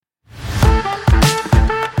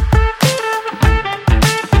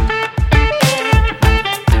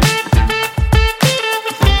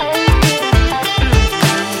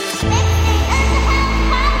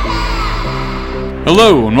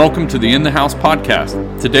Hello and welcome to the In the House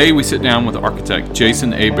podcast. Today we sit down with architect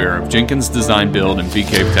Jason Hebert of Jenkins Design Build in Bee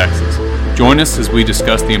Cave, Texas. Join us as we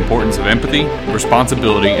discuss the importance of empathy,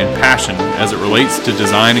 responsibility, and passion as it relates to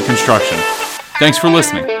design and construction. Thanks for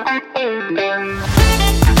listening.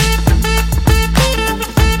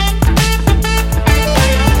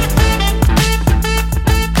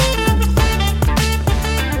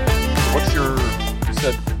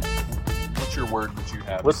 What's your word that you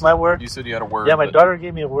had? What's my word? You said you had a word. Yeah, my daughter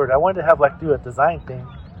gave me a word. I wanted to have do a design thing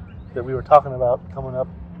that we were talking about coming up,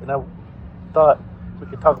 and I thought we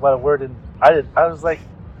could talk about a word, and I was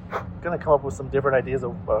gonna come up with some different ideas.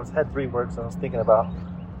 I had 3 words I was thinking about,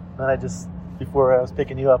 and before I was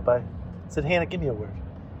picking you up, I said, "Hannah, give me a word."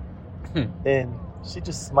 And she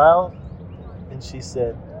just smiled, and she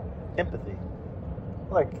said, "Empathy."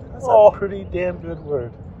 That's a pretty damn good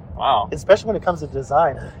word. Wow. Especially when it comes to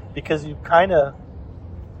design, because you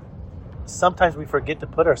sometimes we forget to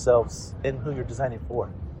put ourselves in who you're designing for.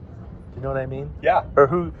 Do you know what I mean? Yeah. Or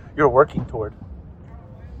who you're working toward.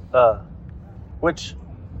 Which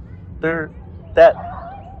there's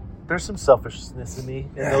some selfishness in me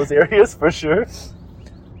in those areas for sure.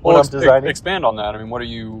 When I'm designing. Expand on that. I mean,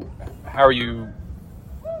 how do you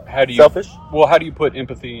selfish? Well, how do you put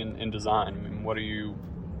empathy in design? I mean, what do you...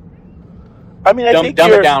 I think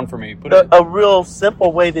dumb it down for me. A real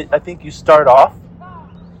simple way that I think you start off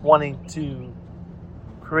wanting to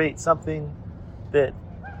create something that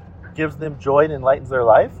gives them joy and enlightens their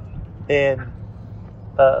life, and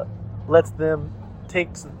lets them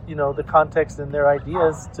take the context and their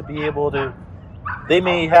ideas to be able to. They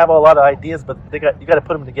may have a lot of ideas, but you got to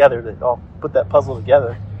put them together. That all put that puzzle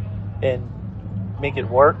together and make it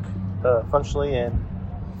work functionally and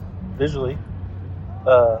visually.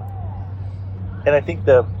 And I think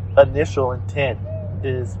the initial intent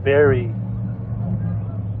is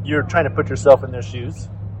you're trying to put yourself in their shoes,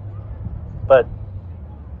 but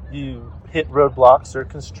you hit roadblocks or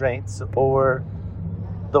constraints, or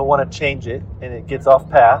they'll want to change it and it gets off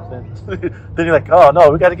path, and then you're like, oh no,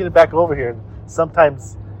 we got to get it back over here. And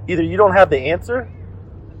sometimes either you don't have the answer,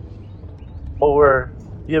 or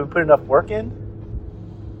you haven't put enough work in,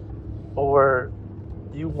 or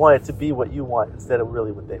you want it to be what you want instead of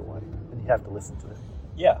really what they want. You have to listen to it.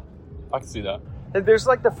 Yeah, I can see that. And there's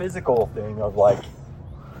the physical thing of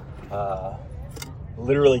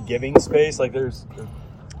literally giving space. There's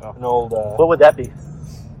an old. What would that be?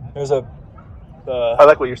 There's a. I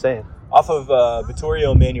like what you're saying. Off of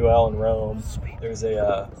Vittorio Emanuele in Rome, there's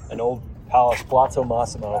an old palace, Palazzo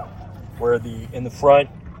Massimo, where in the front.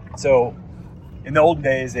 So, in the olden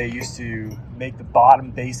days, they used to make the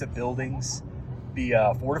bottom base of buildings be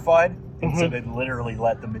fortified. And so they'd literally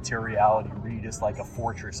let the materiality read as like a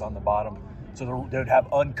fortress on the bottom. So they'd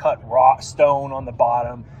have uncut raw stone on the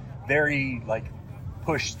bottom, very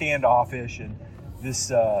push standoffish. And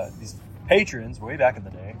these patrons, way back in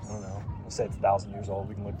the day, I don't know, let's say it's 1,000 years old,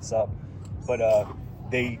 we can look this up. But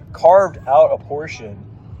they carved out a portion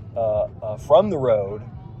from the road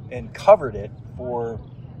and covered it for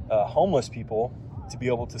homeless people to be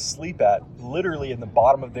able to sleep at, literally in the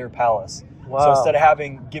bottom of their palace. Wow. So instead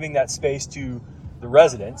of giving that space to the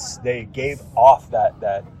residents, they gave off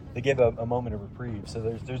that they gave a moment of reprieve. So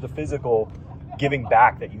there's the physical giving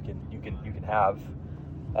back that you can have.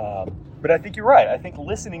 But I think you're right. I think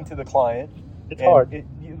listening to the client. It's hard.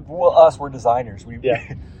 Us, we're designers.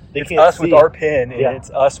 It's us with our pen, and it's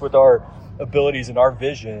us with our abilities and our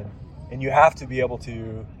vision. And you have to be able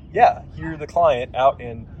to hear the client out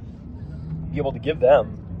and be able to give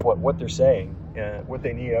them what they're saying. What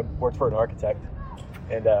they need. I worked for an architect,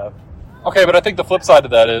 and okay, but I think the flip side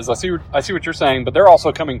of that is I see what you're saying, but they're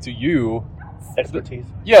also coming to you. Expertise.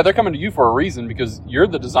 Yeah, they're coming to you for a reason because you're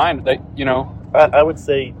the designer. I would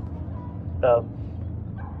say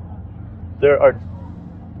there are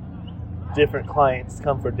different clients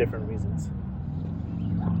come for different reasons.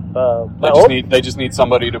 They just need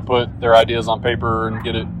somebody to put their ideas on paper and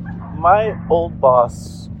get it. My old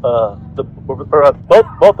boss. Both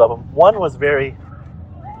of them. One was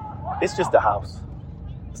it's just a house.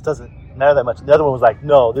 This doesn't matter that much. The other one was like,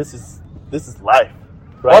 no, this is life,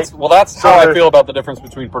 right? That's how I feel about the difference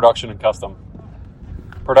between production and custom.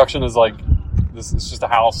 Production is this is just a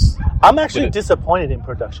house. I'm actually disappointed in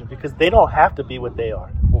production because they don't have to be what they are.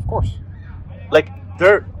 Well, of course.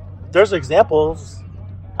 There's examples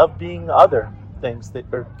of being other things that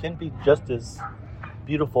can be just as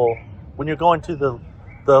beautiful when you're going to the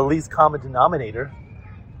least common denominator.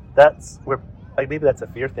 That's where maybe that's a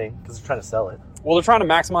fear thing because they're trying to sell it. Well, they're trying to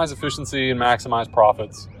maximize efficiency and maximize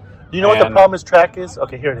profits. Do you know what the problem is? Track is?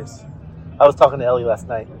 Okay, here it is. I was talking to Ellie last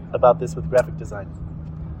night about this with graphic design.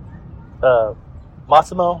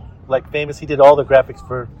 Massimo, like famous. He did all the graphics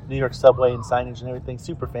for New York subway and signage and everything.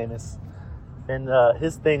 Super famous. And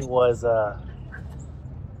his thing was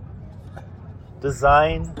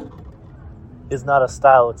design is not a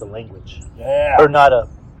style, it's a language. Yeah. Or not a,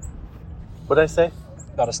 what did I say?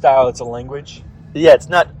 Not a style, it's a language. Yeah, it's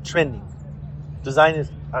not trending. Design is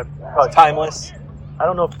probably Timeless. I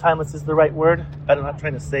don't know if timeless is the right word. I'm not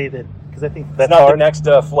trying to say that because I think It's that's not hard. the next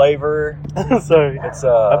flavor. Sorry. It's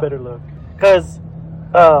I better look. Because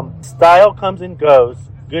style comes and goes.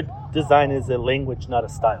 Good design is a language, not a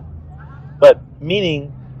style. But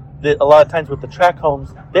meaning that a lot of times with the track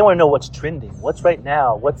homes, they want to know what's trending, what's right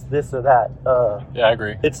now, what's this or that. Yeah, I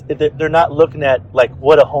agree. They're not looking at like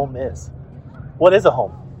what a home is. What is a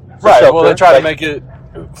home? It's a Right. shelter, Well, they try like, to make it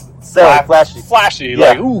flashy. Flashy. Yeah.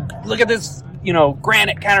 Like, ooh, look at this,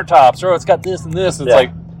 granite countertops, or it's got this and this. It's Yeah.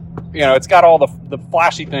 like, it's got all the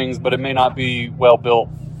flashy things, but it may not be well built.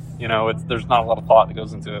 There's not a lot of thought that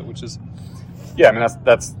goes into it, which is,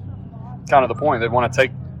 that's kind of the point. They want to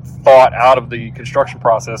take thought out of the construction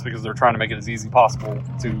process because they're trying to make it as easy as possible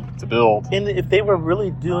to build. And if they were really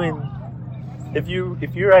doing, if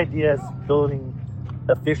your idea is building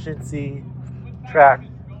efficiency track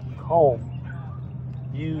home,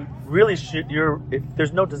 you really should. If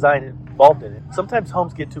there's no design involved in it, sometimes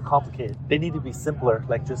homes get too complicated. They need to be simpler,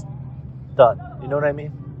 like just done. You know what I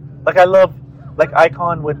mean? Like I love, like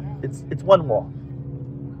Icon with it's one wall,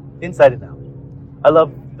 inside and out. I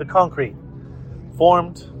love the concrete,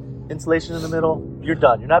 formed insulation in the middle. You're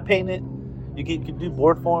done. You're not painting it. You could do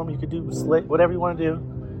board form. You could do slate, whatever you want to do.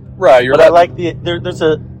 Right. But I like there's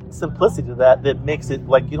a simplicity to that makes it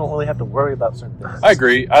like you don't really have to worry about certain things. I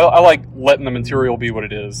agree. I like letting the material be what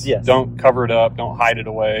it is. Yes. Don't cover it up. Don't hide it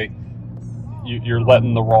away. You're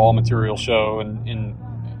letting the raw material show, and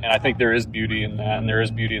I think there is beauty in that, and there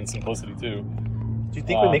is beauty in simplicity too. Do you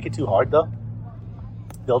think we make it too hard though?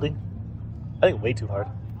 Building, I think way too hard.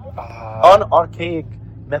 On archaic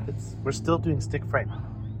methods, we're still doing stick frame.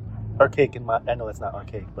 Archaic I know that's not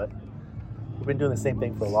archaic, but we've been doing the same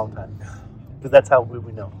thing for a long time because that's how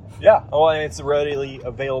we know. Yeah. Oh, and it's a readily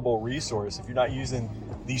available resource. If you're not using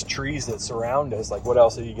these trees that surround us, like what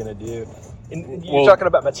else are you going to do? And you're talking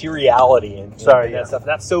about materiality and that stuff.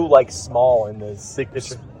 That's so like small in this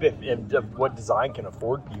of what design can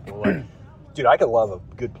afford people. Like, dude, I could love a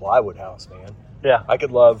good plywood house, man. Yeah. I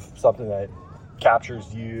could love something that captures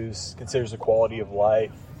views, considers the quality of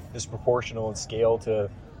light, is proportional in scale to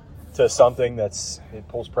something it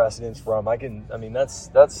pulls precedence from.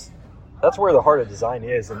 That's where the heart of design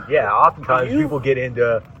is. And oftentimes people get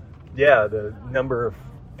into the number of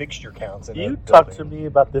fixture counts. You talked to me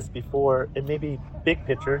about this before, and maybe big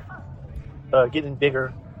picture, getting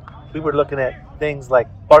bigger. We were looking at things like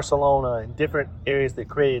Barcelona and different areas that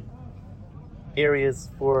created areas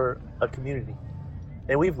for a community,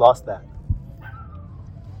 and we've lost that.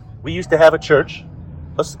 We used to have a church,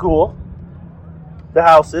 a school, the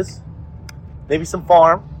houses, maybe some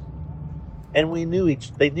farm, and they knew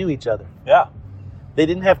each other. Yeah. They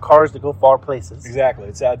didn't have cars to go far places. Exactly.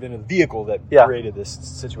 It's the advent of the vehicle that created this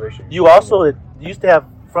situation. You also used to have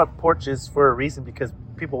front porches for a reason because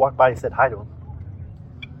people walked by and said hi to them.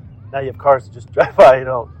 Now you have cars that just drive by,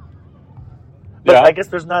 But I guess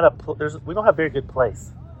there's not we don't have very good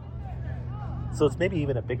place. So it's maybe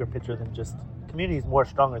even a bigger picture than just community is more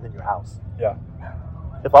stronger than your house. Yeah.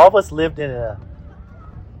 If all of us lived in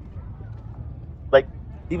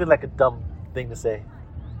even a dumb thing to say,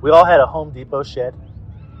 we all had a Home Depot shed.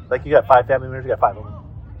 Like you got 5 family members, you got 5 of them.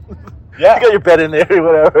 Yeah. You got your bed in there or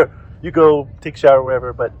whatever. You go take a shower,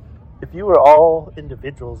 wherever. But if you were all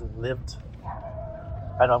individuals and lived,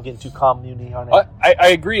 I know I'm getting too commune, aren't I? I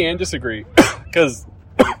agree and disagree. Because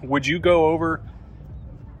would you go over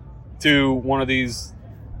to one of these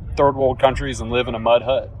third world countries and live in a mud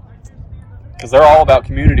hut? Because they're all about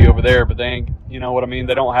community over there, but they ain't, you know what I mean?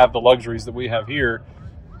 They don't have the luxuries that we have here.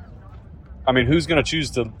 I mean, who's going to choose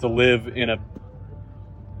to live in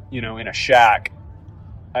a shack?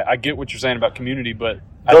 I get what you're saying about community, but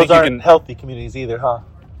I Those think aren't healthy communities either, huh?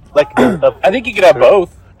 Like I think you could have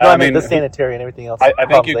both. No, I mean the sanitary and everything else. I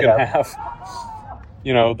think you can have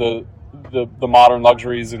the modern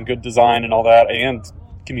luxuries and good design and all that, and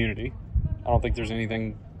community. I don't think there's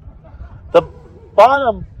anything. The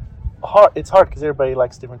bottom, it's hard because everybody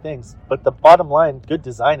likes different things. But the bottom line, good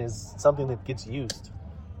design is something that gets used.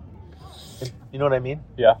 You know what I mean?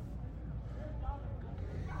 Yeah.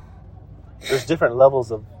 There's different levels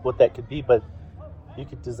of what that could be, but you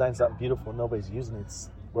could design something beautiful and nobody's using it. It's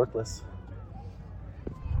worthless.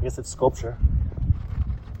 I guess it's sculpture.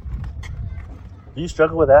 Do you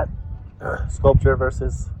struggle with that? Sculpture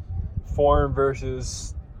versus form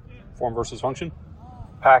versus function?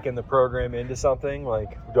 packing the program into something?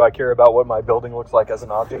 Like, do I care about what my building looks like as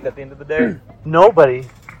an object at the end of the day? Nobody.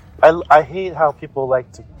 I hate how people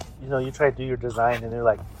like to, you try to do your design and they're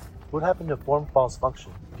like, what happened to form follows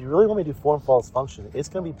function? If you really want me to do form follows function, it's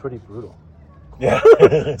going to be pretty brutal. Yeah.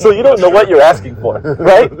 So you don't know what you're asking for,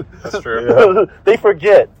 right? That's true. Yeah. They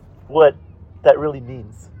forget what that really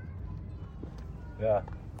means. Yeah.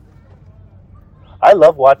 I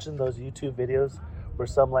love watching those YouTube videos where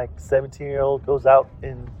some 17-year-old goes out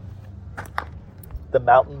in the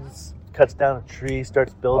mountains, cuts down a tree,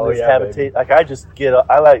 starts building his habitat. Baby.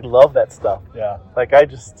 I love that stuff. Yeah.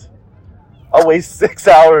 I'll waste 6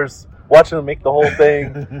 hours watching them make the whole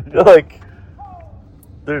thing.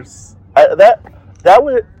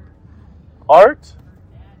 Art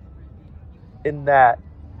in that,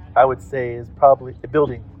 I would say, is probably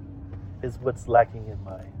building is what's lacking in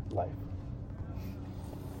my life.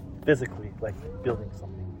 Physically, building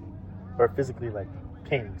something, or physically,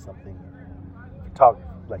 painting something, photography.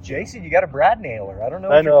 Jason, you got a Brad nailer. I don't know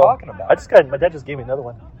what you're talking about. My dad just gave me another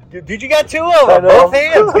one. Dude, you got two of them. Both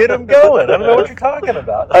hands. Get them going. I don't know what you're talking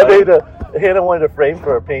about. I made Hannah wanted a frame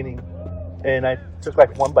for a painting, and I took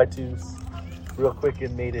 1x2s real quick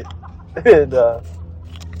and made it, and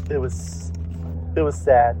it was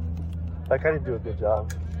sad. I didn't do a good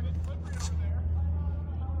job.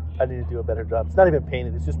 I need to do a better job. It's not even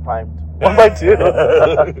painted. It's just primed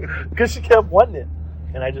 1x2 because she kept wanting it,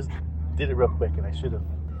 and I just did it real quick. And I should have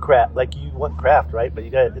you want craft, right? But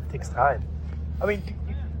it takes time. I mean,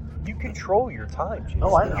 you control your time, Jason.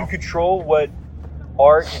 Oh, I know. You control what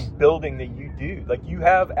art and building that you do. You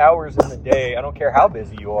have hours in the day. I don't care how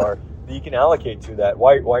busy you are that you can allocate to that.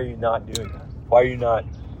 Why are you not doing that? Why are you not?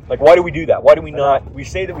 Why do we do that? Why do we not? We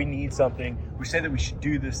say that we need something. We say that we should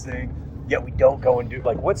do this thing. Yet we don't go and do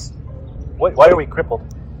why are we crippled?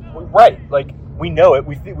 Right, we know it.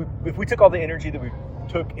 If we took all the energy that we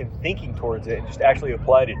took in thinking towards it and just actually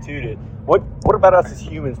applied it to it, what about us as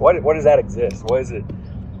humans? Why does that exist? What is it?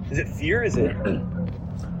 Is it fear? Is it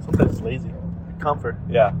sometimes it's lazy, comfort?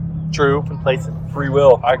 Yeah, true. Complacent, free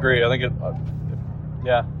will. I agree. I think it.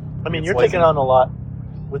 Yeah. I mean, you're taking on a lot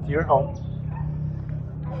with your home.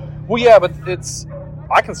 Well, yeah, but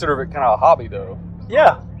I consider it kind of a hobby, though.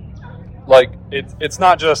 Yeah. It's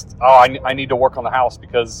not just, I need to work on the house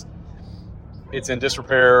because it's in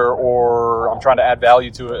disrepair or I'm trying to add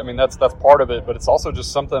value to it. I mean, that's part of it, but it's also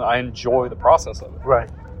just something I enjoy the process of it. Right.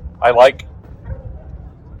 I like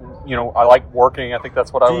working. I think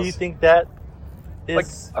that's what Do you think that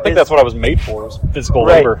is... I think that's what I was made for, is physical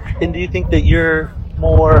labor. And do you think that you're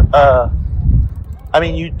more,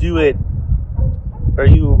 you do it, or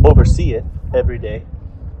you oversee it every day?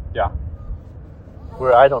 Yeah.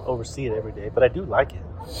 Where I don't oversee it every day, but I do like it.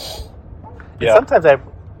 Yeah. And sometimes I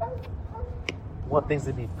want things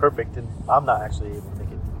to be perfect, and I'm not actually able to make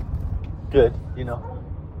it good,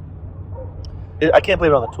 I can't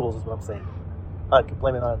blame it on the tools, is what I'm saying. I can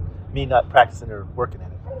blame it on me not practicing or working at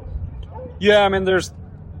it. Yeah,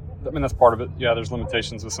 that's part of it. Yeah, there's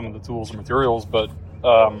limitations with some of the tools and materials, but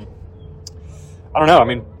I don't know. I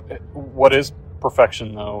mean, what is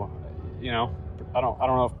perfection, though? I don't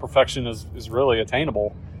know if perfection is really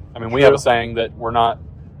attainable. I mean, we have a saying that we're not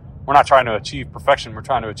trying to achieve perfection, we're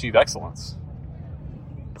trying to achieve excellence.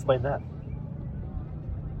 Explain that.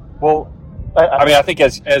 Well, I think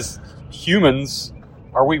as humans,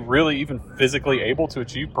 are we really even physically able to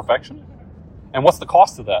achieve perfection? And what's the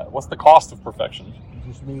cost of that? What's the cost of perfection?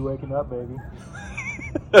 Just me waking up, baby.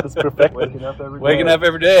 That's perfect. Waking up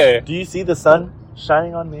every day. Do you see the sun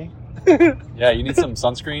shining on me? Yeah, you need some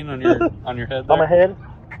sunscreen on your head there. On my head?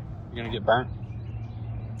 You're gonna get burnt.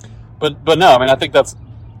 But no, I think it's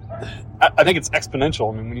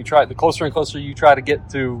exponential. I mean, when you try, the closer and closer you try to get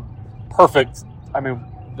to perfect,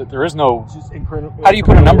 there is no. It's just incredible. How do you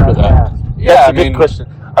put a number to that? Yeah, That's a good question.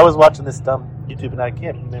 I was watching this dumb YouTube, and I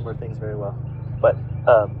can't remember things very well, but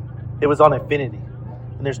it was on infinity,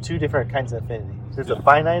 and there's two different kinds of infinity. There's a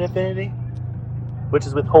finite infinity, which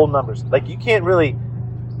is with whole numbers. You can't really.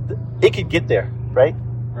 It could get there, right?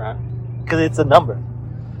 Right. Because it's a number.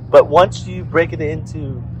 But once you break it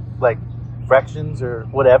into fractions or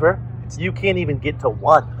whatever, you can't even get to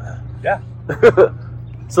one. Yeah.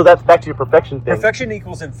 So that's back to your perfection thing. Perfection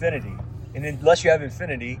equals infinity. And unless you have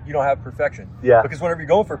infinity, you don't have perfection. Yeah. Because whenever you're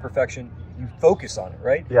going for perfection, you focus on it,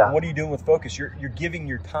 right? Yeah. And what are you doing with focus? You're giving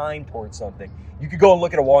your time towards something. You could go and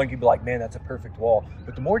look at a wall and you could be like, man, that's a perfect wall.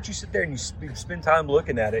 But the more that you sit there and you spend time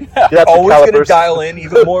looking at it, you're always going to dial in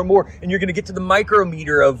even more and more. And you're going to get to the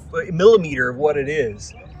millimeter of what it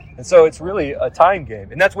is. And so it's really a time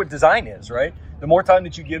game. And that's what design is, right? The more time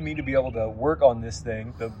that you give me to be able to work on this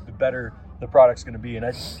thing, the better the product's going to be. And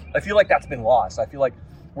I feel like that's been lost. I feel like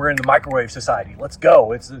we're in the microwave society. Let's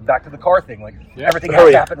go. It's back to the car thing. Like everything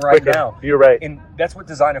has to happen right now. You're right. And that's what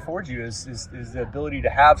design affords you is the ability to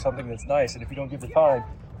have something that's nice. And if you don't give the time,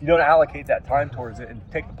 if you don't allocate that time towards it and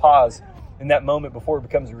take the pause in that moment before it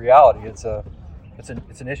becomes a reality, it's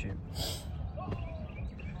an issue.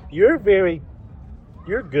 You're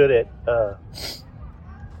good at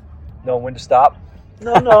knowing when to stop.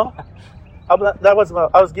 No. I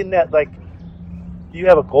was getting at, like, you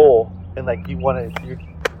have a goal and like you want to.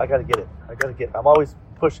 I gotta get it. I'm always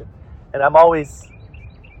pushing, and I'm always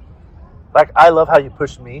like, I love how you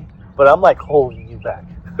push me, but I'm like holding you back.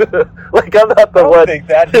 Like I'm not the one.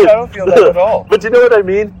 I don't feel that at all. But you know what I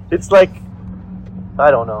mean? It's like, I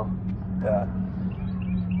don't know. Yeah.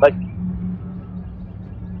 Like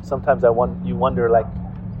sometimes you wonder, like,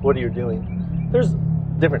 what are you doing? There's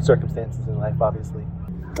different circumstances in life, obviously,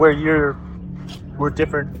 where we're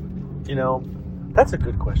different. You know, that's a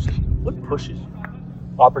good question. What pushes you?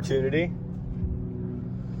 Opportunity.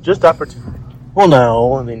 Just opportunity. Well,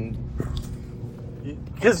 no, I mean,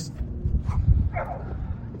 because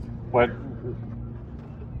What?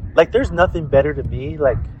 like there's nothing better to me.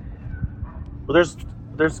 Like, well,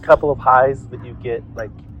 there's a couple of highs that you get,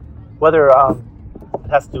 like whether it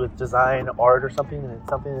has to do with design, art, or something, and it's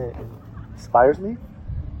something that inspires me,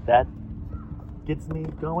 that gets me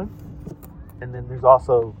going. And then there's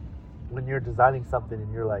also when you're designing something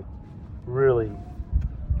and you're like really,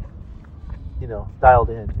 you know, dialed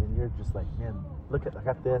in, and you're just like, man, look at, I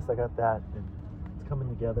got this, I got that, and it's coming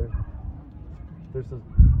together.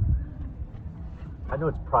 I know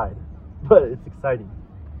it's pride, but it's exciting.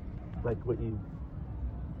 Like what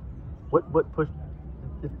pushed,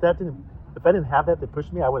 if I didn't have that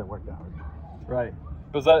pushed me, I wouldn't work that hard. right.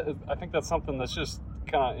 Because I think that's something that's just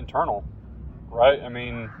kind of internal, right? I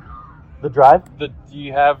mean, The drive?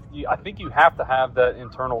 I think you have to have that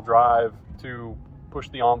internal drive to push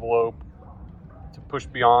the envelope, to push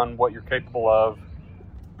beyond what you're capable of,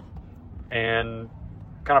 and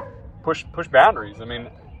kind of push boundaries. I mean,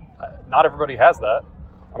 not everybody has that.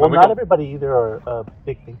 Well, not everybody either are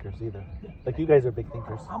big thinkers either. Like you guys are big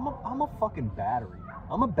thinkers. I'm a fucking battery.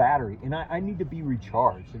 I'm a battery, and I need to be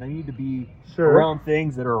recharged, and I need to be Sure. around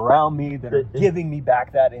things that are around me that are giving me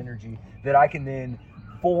back that energy that I can then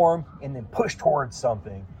form and then push towards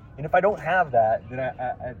something. And if I don't have that, then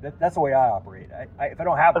that's the way I operate. If I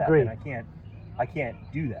don't have that, Agreed. then I can't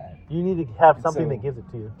do that. You need to have And something so- that gives it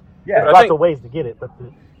to you. Yeah, There's lots of ways to get it, but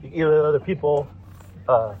other people.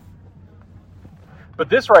 But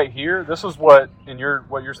this right here, this is what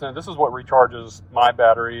you're saying. This is what recharges my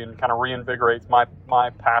battery and kind of reinvigorates my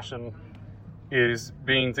passion, is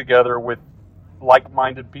being together with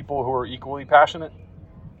like-minded people who are equally passionate.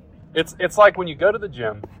 It's like when you go to the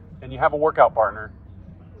gym and you have a workout partner.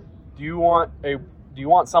 Do you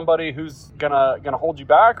want somebody who's gonna hold you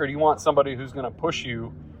back, or do you want somebody who's gonna push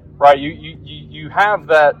you? Right? You have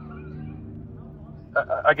that.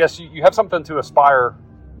 I guess you have something to aspire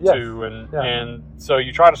to, and so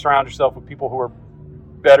you try to surround yourself with people who are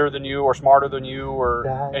better than you or smarter than you, or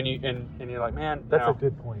and you're like, man, That's a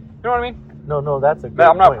good point. You know what I mean? No, that's a good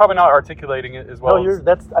I'm point. probably not articulating it as well. No,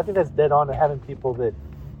 I think that's dead on to having people that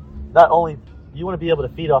not only you want to be able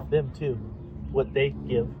to feed off them too, what they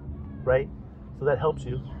give, right? So that helps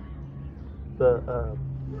you. The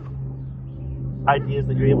ideas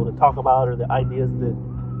that you're able to talk about, or the ideas that,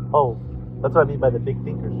 that's what I mean by the big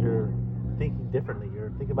thinkers. You're thinking differently. You're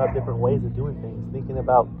thinking about different ways of doing things. Thinking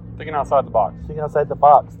outside the box. Thinking outside the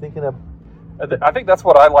box. Thinking of. I think that's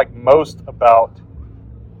what I like most about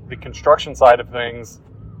the construction side of things,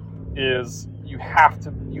 is you have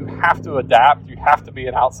to adapt. You have to be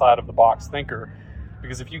an outside of the box thinker,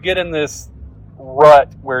 because if you get in this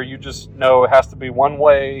rut where you just know it has to be one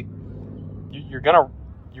way, you're gonna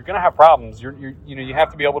have problems. You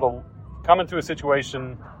have to be able to come into a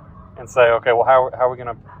situation and say, okay, well, how are we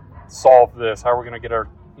gonna solve this? How are we gonna get our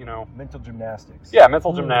mental gymnastics? Yeah,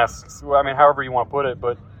 mental gymnastics. I mean, however you want to put it,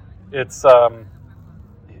 but it's how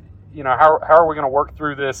are we going to work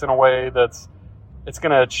through this in a way that's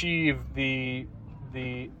going to achieve the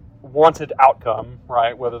wanted outcome,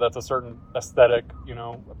 right? Whether that's a certain aesthetic,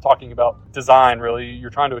 talking about design, really, you're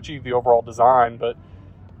trying to achieve the overall design, but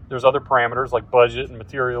there's other parameters like budget and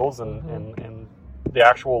materials and the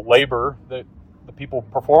actual labor, that the people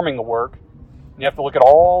performing the work. And you have to look at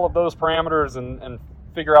all of those parameters and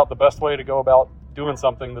figure out the best way to go about doing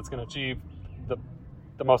something that's going to achieve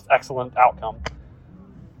the most excellent outcome.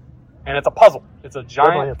 And it's a puzzle. It's a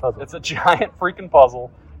giant puzzle. It's a giant freaking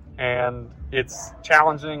puzzle, and it's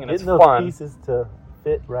challenging and Getting it's fun. Those pieces to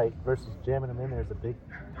fit right versus jamming them in there is a big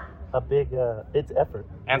a big, it's effort.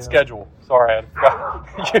 And schedule. Sorry, I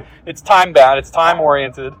forgot. It's time bound. It's time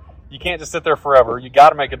oriented. You can't just sit there forever. You got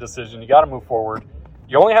to make a decision. You got to move forward.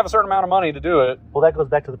 You only have a certain amount of money to do it. Well, that goes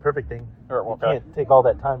back to the perfect thing. Okay. You can't take all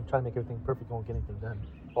that time trying to make everything perfect and won't get anything done.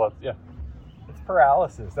 Well, yeah. It's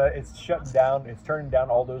paralysis. It's shutting down. It's turning down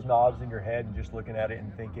all those knobs in your head and just looking at it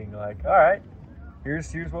and thinking like, all right,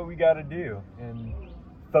 here's what we got to do, and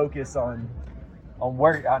focus on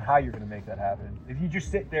how you're going to make that happen. If you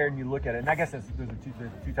just sit there and you look at it, and I guess there's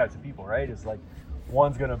two types of people, right? It's like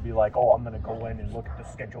one's going to be like, oh, I'm going to go in and look at the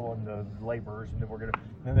schedule and the laborers, and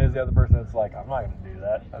then there's the other person that's like, I'm not going to do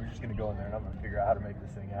that. I'm just going to go in there and I'm going to figure out how to make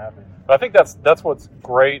this thing happen. But I think that's what's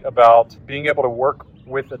great about being able to work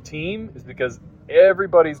with a team, is because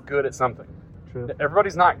everybody's good at something. True. No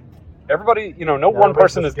one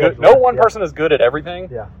person is good. No one person is good at everything.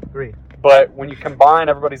 Yeah, agree. But when you combine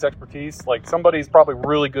everybody's expertise, like somebody's probably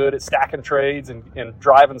really good at stacking trades and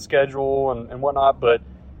driving schedule and whatnot,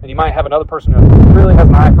 and you might have another person who really has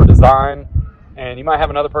an eye for design, and you might have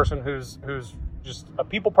another person who's just a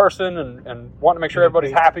people person and wanting to make sure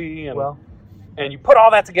everybody's happy, and you put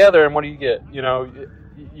all that together, and what do you get?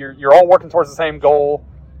 You're all working towards the same goal,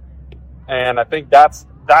 and I think that's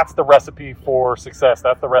the recipe for success.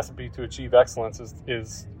 That's the recipe to achieve excellence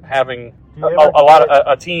is having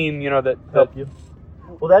a team, that help you.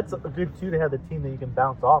 Well, that's good too, to have the team that you can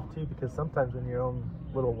bounce off too, because sometimes in your own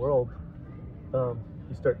little world, you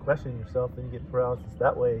start questioning yourself, and you get paralysis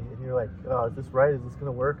that way, and you're like, oh, is this right? Is this going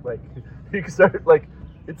to work? Like, you can start, like,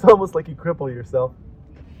 it's almost like you cripple yourself.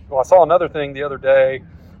 Well, I saw another thing the other day.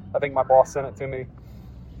 I think my boss sent it to me.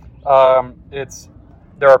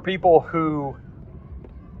 There are people who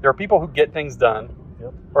get things done,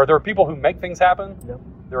 yep. Or there are people who make things happen. Yep.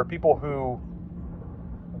 There are people who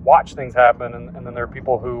watch things happen, and then there are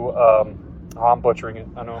people who I'm butchering it.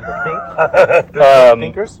 I know I'm butchering it.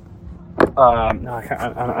 Thinkers? No,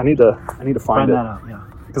 I need to find it. That out, yeah.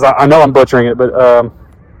 Because I know I'm butchering it, but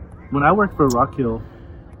when I worked for Rock Hill,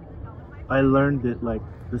 I learned that like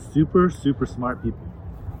the super smart people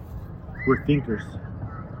were thinkers,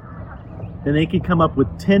 and they could come up with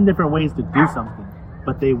 10 different ways to do something,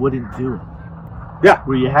 but they wouldn't do it. Yeah.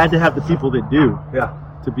 Where you had to have the people that do. Yeah.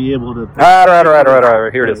 To be able to.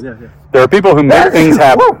 Right. Here it is. Yeah. There are people who make things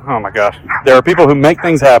happen. Oh my gosh. There are people who make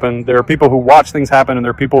things happen. There are people who watch things happen, and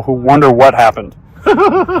there are people who wonder what happened. That's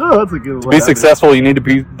a good one. To be successful, you need to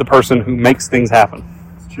be the person who makes things happen.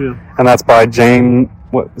 It's true. And that's by James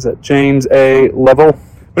A. Level.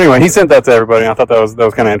 But anyway, he sent that to everybody, and I thought that was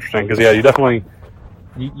kind of interesting, because you definitely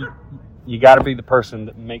you got to be the person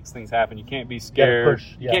that makes things happen. You can't be scared.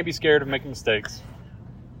 You can't be scared of making mistakes.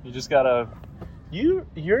 You just gotta.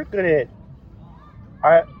 You're good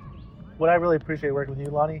at. What I really appreciate working with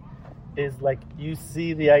you, Lonnie, is like you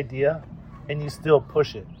see the idea and you still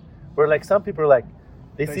push it. Where like some people are like,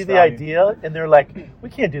 they see the idea and they're like, we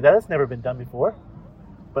can't do that. That's never been done before.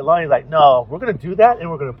 But Lonnie's like, no, we're going to do that, and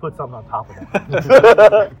we're going to put something on top of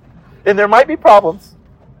that. And there might be problems.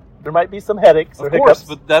 There might be some headaches or hiccups.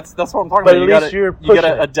 But that's what I'm talking but about. At least you're you got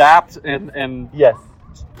to adapt and yes,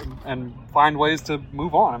 and find ways to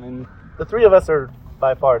move on. I mean, the three of us are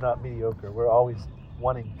by far not mediocre. We're always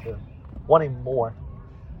wanting more.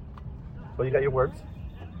 Well, you got your words.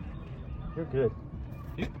 You're good.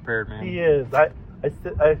 He's prepared, man. He is. I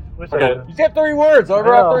wish I could. You said 3 words. I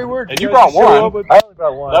brought 3 words. And you brought one. I only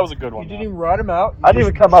brought one. That was a good one. You didn't even write them out. I didn't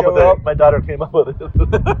even come up with it. My daughter came up with it.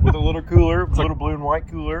 With a little cooler, a little blue and white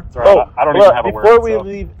cooler. Right. I don't even have a word. Before we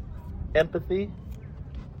leave empathy,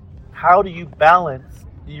 how do you balance?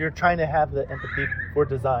 You're trying to have the empathy for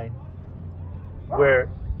design, where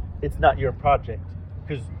it's not your project,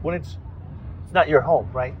 because when it's not your home,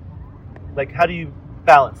 right? Like, how do you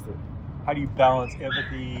balance it? How do you balance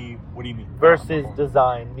empathy? What do you mean? Versus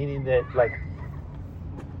design, meaning that, like,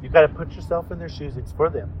 you got to put yourself in their shoes. It's for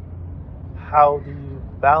them. How do you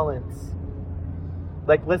balance?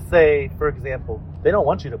 Like, let's say, for example, they don't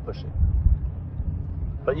want you to push it,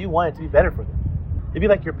 but you want it to be better for them. It'd be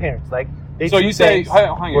like your parents. Like, they so you say, hang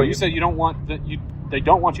on. You you say you don't want that. They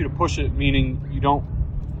don't want you to push it, meaning you don't.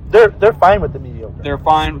 They're fine with the mediocre. They're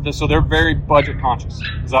fine. So they're very budget conscious.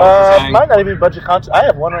 Is that what you're saying? Might not even be budget conscious. I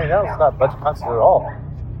have one right now that's not budget conscious at all.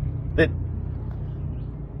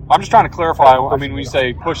 I'm just trying to clarify. I mean, when you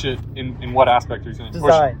say push it, in what aspect are you saying?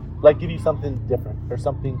 Design. Like, give you something different or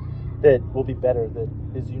something that will be better, that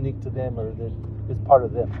is unique to them or that is part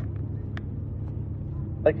of them.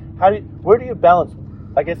 Like, where do you balance?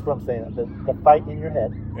 I guess what I'm saying, the fight in your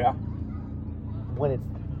head. Yeah. When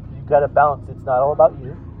you've got to balance. It's not all about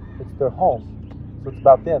you. It's their home, so it's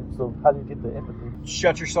about them. So how do you get the empathy?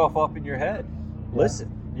 Shut yourself up in your head. Yeah.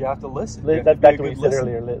 Listen. You have to listen. That's back to what you said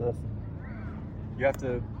earlier. Listen. You have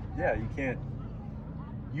to, you can't.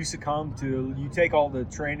 You succumb to, you take all the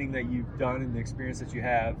training that you've done and the experience that you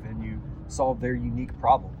have, and you solve their unique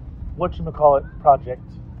problem. Whatchamacallit project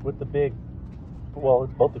with the big, well,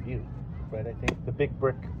 it's both of you, right? I think the big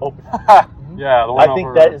brick opening. Yeah, the one I think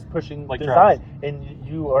over that is pushing Lake design, Travis. And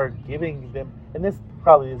you are giving them, and this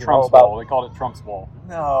probably isn't Trump's all about. wall. They called it Trump's wall.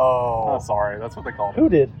 No. Oh, sorry, that's what they called it. Who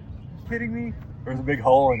did? Kidding me? There's a big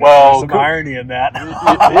hole in it. Well, There's some irony in that.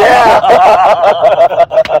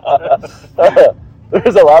 Yeah.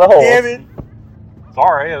 There's a lot of holes. Damn it.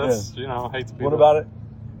 Sorry, that's I hate to be. What about it?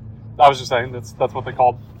 I was just saying that's what they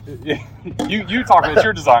called. You talk. It's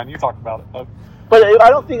your design. You talk about it. But I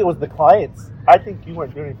don't think it was the clients. I think you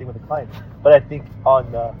weren't doing anything with the clients. But I think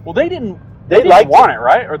on well, they didn't liked want it,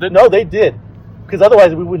 right? Or did no, they did, because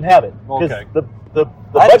otherwise we wouldn't have it. Okay. The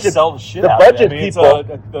I had to budget, sell the shit the out budget of it. I mean, people.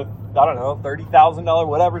 it's I don't know, $30,000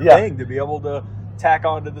 whatever thing to be able to tack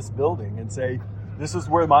onto this building and say, this is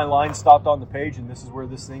where my line stopped on the page, and this is where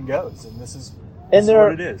this thing goes, and this is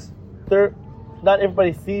what it is. Not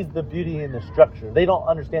everybody sees the beauty in the structure. They don't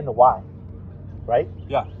understand the why, right?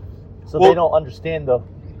 Yeah. So they don't understand the.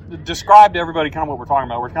 Describe to everybody kind of what we're talking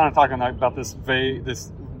about. We're kind of talking about this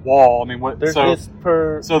wall. I mean, what? There's this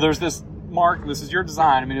per. So there's this, Mark. This is your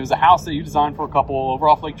design. I mean, it was a house that you designed for a couple over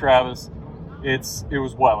off Lake Travis. It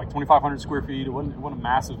was what, like 2,500 square feet. It wasn't a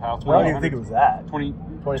massive house. I don't even think it was that.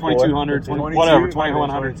 2,200, whatever,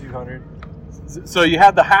 2,100. 2,200. So you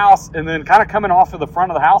had the house, and then kind of coming off of the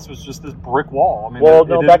front of the house was just this brick wall. I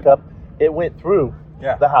mean, back up. It went through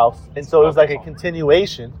the house, and so it was like a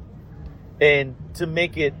continuation. And to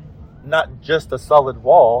make it not just a solid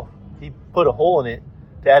wall, he put a hole in it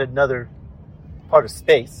to add another part of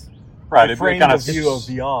space. Right, it framed the view of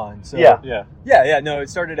beyond. So yeah. No, it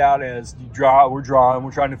started out as we're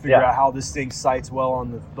trying to figure out how this thing sites well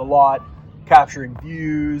on the lot, capturing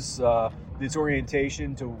views, its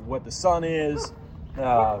orientation to what the sun is,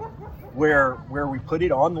 where we put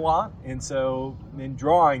it on the lot. And so in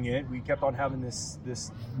drawing it, we kept on having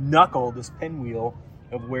this knuckle, this pinwheel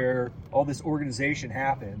of where all this organization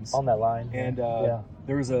happens on that line. And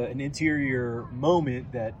there was an interior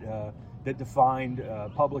moment that defined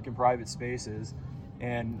public and private spaces.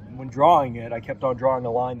 And when drawing it, I kept on drawing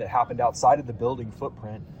a line that happened outside of the building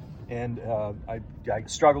footprint. And I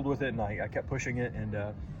struggled with it, and I kept pushing it. And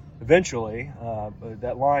eventually,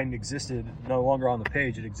 that line existed no longer on the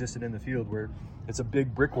page. It existed in the field, where it's a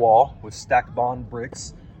big brick wall with stacked bond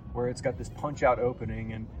bricks, where it's got this punch-out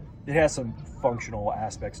opening, and it has some functional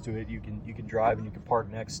aspects to it. You can drive and you can park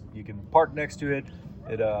next to it.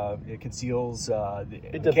 It conceals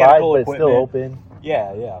it divides, but it's still open.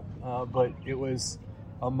 But it was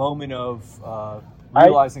a moment of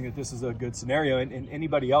realizing that this is a good scenario, and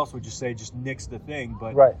anybody else would just say just nix the thing.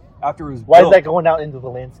 But after it was why built, is that going out into the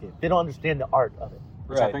landscape? They don't understand the art of it.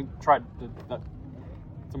 Which I think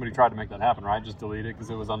somebody tried to make that happen, right? Just delete it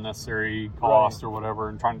because it was unnecessary cost or whatever,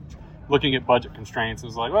 and looking at budget constraints, it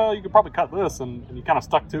was like, well, you could probably cut this, and you kind of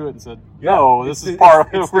stuck to it and said, no, this is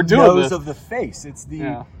part of it. We're doing this. It's the nose of the face. It's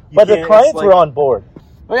the. But the clients were on board.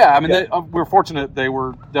 Well, yeah, I mean, we're fortunate. They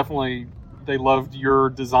were definitely, they loved your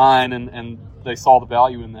design, and they saw the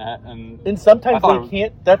value in that. And sometimes they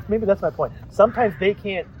can't. Maybe that's my point. Sometimes they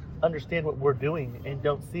can't understand what we're doing and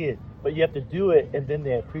don't see it, but you have to do it, and then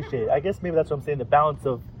they appreciate it. I guess maybe that's what I'm saying. The balance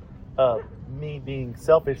of me being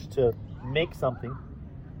selfish to make something.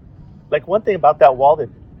 Like, one thing about that wall that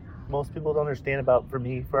most people don't understand about, for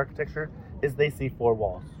me, for architecture, is they see 4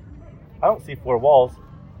 walls. I don't see 4 walls.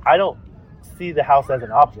 I don't see the house as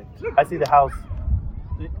an object. I see the house,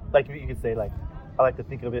 like you could say, like, I like to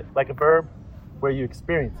think of it like a verb where you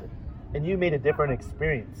experience it. And you made a different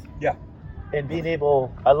experience. Yeah. And being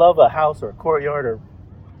able, I love a house or a courtyard, or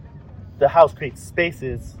the house creates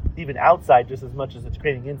spaces even outside just as much as it's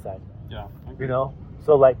creating inside. Yeah. You know?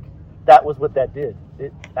 So, like, that was what that did.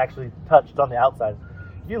 It actually touched on the outside.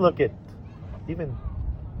 If you look at even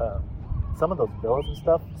some of those villas and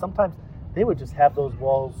stuff, sometimes they would just have those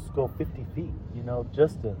walls go 50 feet,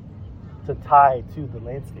 just to tie to the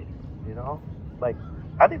landscape, Like,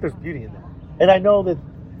 I think there's beauty in that. And I know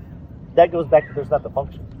that goes back to there's not the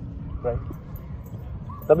function, right?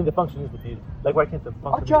 I mean, the function is the beauty. Like, why can't the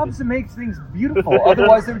function Our job is to make things beautiful.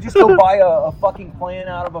 Otherwise, they would just go buy a fucking plan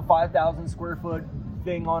out of a 5,000 square foot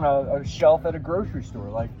thing on a shelf at a grocery store.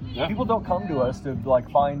 Like, people don't come to us to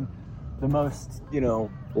find the most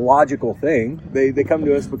logical thing. They come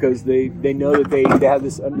to us because they know that they have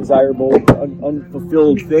this undesirable,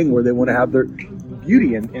 unfulfilled thing where they want to have their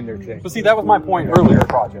beauty in their thing. But see, that was my point earlier.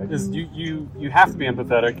 Project is you have to be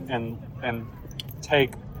empathetic and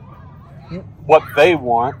take what they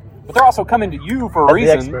want, but they're also coming to you for a As the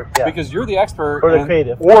reason expert, yeah. because you're the expert, Or the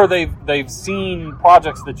creative, or they've seen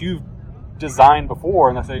projects that you've designed before,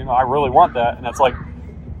 and they say, I really want that, and it's like,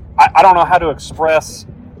 I don't know how to express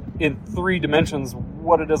in 3 dimensions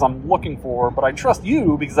what it is I'm looking for, but I trust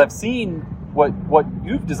you because I've seen what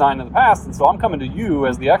you've designed in the past, and so I'm coming to you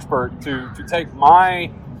as the expert to take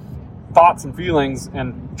my thoughts and feelings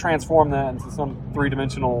and transform that into some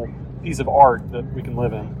 3-dimensional piece of art that we can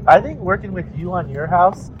live in. I think working with you on your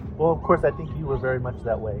house, well, of course, I think you were very much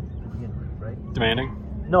that way to begin with, right? Demanding?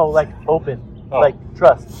 No, like open, Oh. like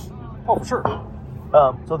trust. Oh, for sure.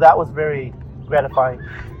 So that was very gratifying.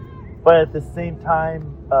 But at the same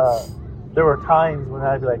time, there were times when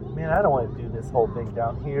I'd be like, man, I don't want to do this whole thing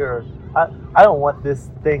down here. I don't want this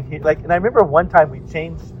thing here. Like, and I remember one time we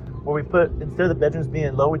changed where we put, instead of the bedrooms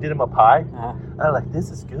being low, we did them up high. Uh-huh. And I'm like,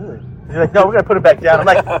 this is good. And they're like, no, we're going to put it back down. I'm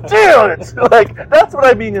like, dude! Like, that's what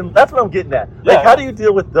I mean, and that's what I'm getting at. Like, Yeah. how do you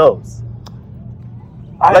deal with those?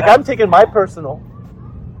 I'm taking my personal.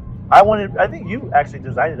 I think you actually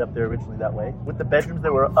designed it up there originally that way, with the bedrooms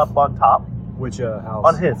that were up on top. Which house?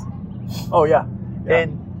 On his. Oh, yeah.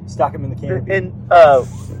 And Stock them in the canopy. And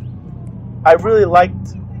I really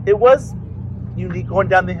liked, it was unique going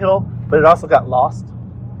down the hill, but it also got lost.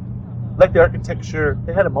 Like the architecture,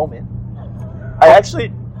 it had a moment. I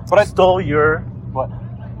actually stole your, What?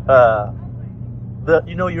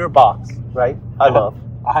 your box, right? I love.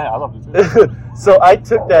 I love it too. So I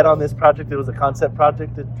took that on this project. It was a concept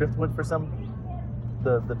project at Driftwood for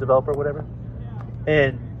the developer or whatever.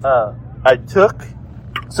 And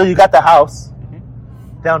so you got the house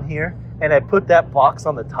down here, and I put that box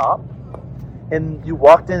on the top, and you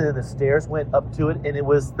walked in and the stairs went up to it, and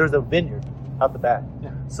there's a vineyard out the back.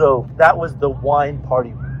 Yeah. So that was the wine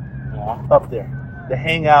party room up there. The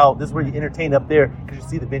hangout, this is where you entertain up there because you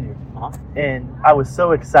see the vineyard. Uh-huh. And I was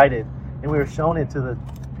so excited, and we were showing it to the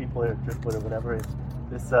people at Driftwood or whatever. And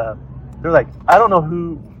they're like, I don't know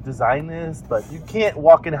who designed this, but you can't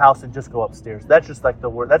walk in a house and just go upstairs. That's just like the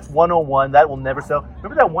word. That's 101. That will never sell.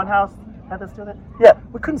 Remember that one house had us do that? Yeah,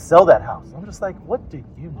 we couldn't sell that house. I'm just like, what do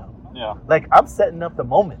you know? Yeah. Like, I'm setting up the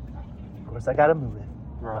moment. Of course, I got to move it.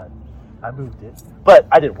 Right. But I moved it. But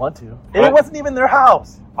I didn't want to. And But it wasn't even their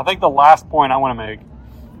house. I think the last point I want to make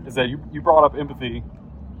is that you brought up empathy,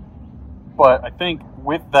 but I think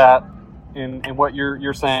with that, in what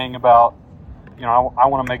you're saying about, I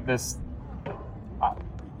want to make this, I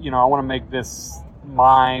want to make this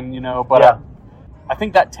mine, but Yeah. I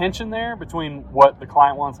think that tension there between what the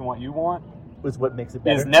client wants and what you want Was what makes it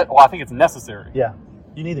better. is I think it's necessary. Yeah.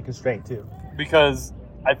 You need a constraint, too. Because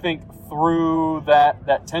I think through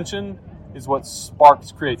that tension is what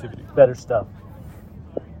sparks creativity. Better stuff.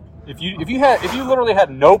 If you literally had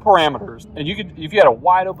no parameters and if you had a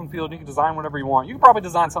wide open field and you could design whatever you want, you could probably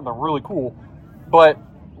design something really cool. But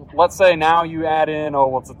let's say now you add in,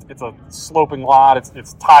 it's a sloping lot,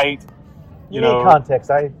 it's tight. You need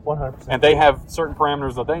context. I 100%. And they have certain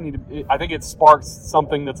parameters that they need to. I think it sparks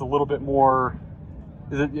something that's a little bit more.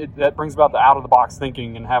 That brings about the out of the box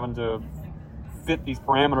thinking and having to fit these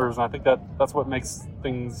parameters. And I think that's what makes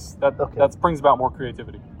things that brings about more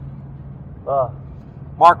creativity.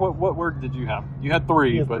 Mark, what word did you have? You had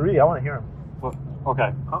 3. He has 3. I want to hear him.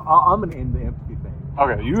 Okay. I'm an in the empathy thing.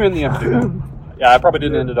 Okay, you in the empathy thing. Yeah, I probably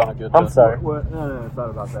didn't end it on a good. I'm sorry. No, it's not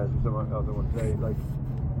about that. It's just something else I want to say. Like,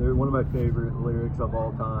 they're one of my favorite lyrics of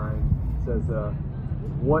all time. It says,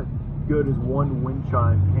 "What good is one wind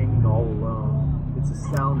chime hanging all alone? It's a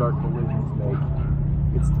sound our collisions make.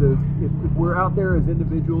 It's if we're out there as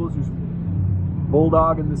individuals, just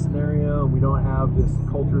bulldogging the scenario, and we don't have this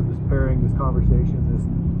culture, this pairing, this conversation, this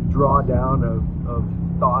drawdown of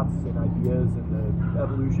thoughts and ideas and the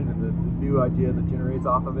evolution and the new idea that generates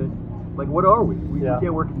off of it. Like, what are we? We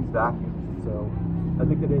can't work in these vacuums. So I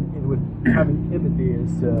think that with having empathy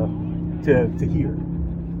is to hear.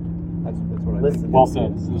 That's what I think. Well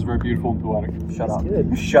said. This was very beautiful and poetic. Shut up.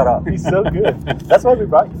 Good. Shut up. He's so good. That's why we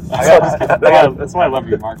brought you. That's why I love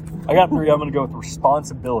you, Mark. I got 3. I'm going to go with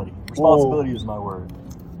responsibility. Responsibility is my word.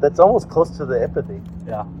 That's almost close to the empathy.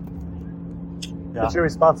 Yeah. It's your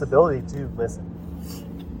responsibility to listen.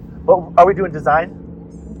 But are we doing design?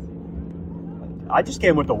 I just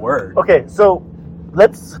came with the word. Okay, so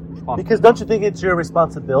because don't you think it's your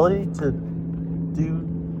responsibility to do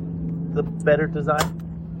the better design?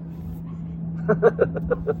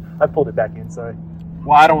 I pulled it back in, sorry.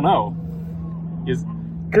 Well, I don't know.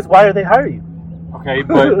 Because why do they hire you? Okay,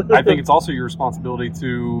 but I think it's also your responsibility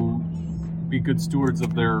to be good stewards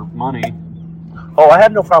of their money. Oh, I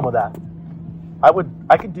have no problem with that.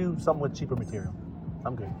 I could do something with cheaper material.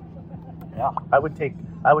 I'm good. Yeah. I would take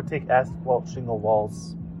asphalt shingle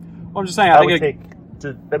walls. Well, I'm just saying, I mean,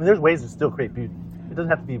 there's ways to still create beauty. It doesn't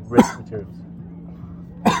have to be rich materials.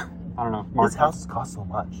 I don't know. These houses cost so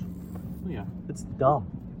much. Yeah. It's dumb.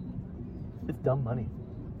 It's dumb money.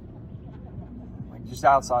 Like just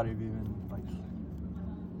outside of even like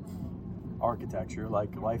architecture,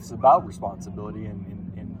 like life's about responsibility and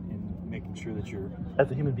making sure that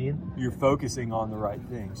As a human being, you're focusing on the right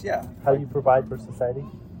things. Yeah. how you provide for society.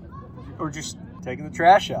 Or just taking the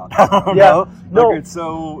trash out. I don't Yeah, know. no. Like it's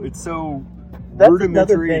so That's rudimentary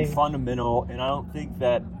another and thing. fundamental, and I don't think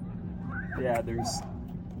that there's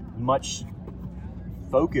much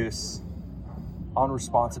focus on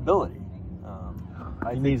responsibility.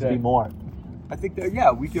 It needs to be more. I think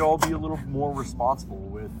that we could all be a little more responsible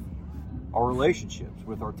with our relationships,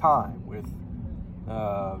 with our time, with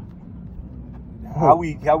how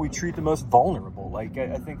we treat the most vulnerable. Like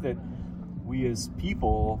I think that we as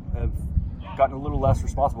people have gotten a little less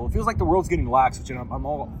responsible. It feels like the world's getting lax, which I'm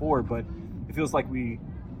all for, but it feels like we,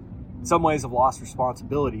 in some ways, have lost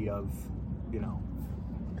responsibility of,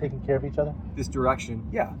 Taking care of each other. this direction.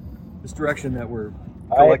 Yeah, this direction that we're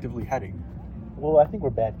collectively heading. Well, I think we're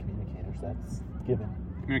bad communicators. That's given.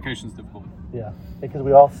 Communication's difficult. Yeah, because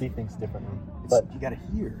we all see things differently. But You got to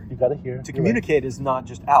hear. you got to hear. To You're communicate is not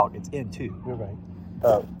just out; it's in too. right.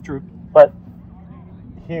 You're right. True. But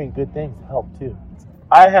hearing good things help too.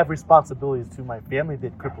 I have responsibilities to my family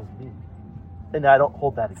that cripples me, and I don't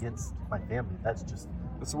hold that against my family. That's just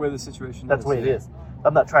That's the way the situation that's is. the way it is.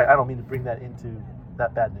 I'm not trying. I don't mean to bring that into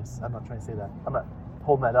that badness. I'm not trying to say that. I'm not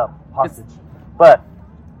holding that up hostage. But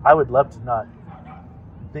I would love to not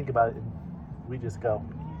think about it and we just go.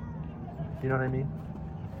 You know what I mean?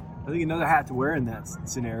 I think another hat to wear in that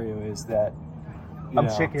scenario is that I'm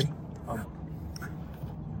chicken.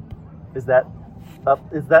 Is that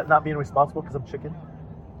not being responsible because I'm chicken?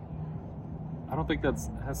 I don't think that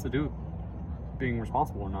has to do with being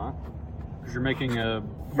responsible or not. Because you're making a...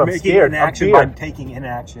 You're I'm making scared. an I'm action feared. by taking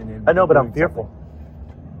inaction. And I know, but I'm doing fearful. something.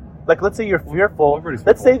 Like, let's say you're fearful. everybody's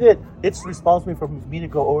Let's say fearful. that it's responsible for me to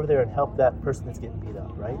go over there and help that person that's getting beat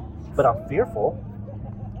up, right? But I'm fearful.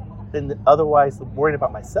 And otherwise, I'm worried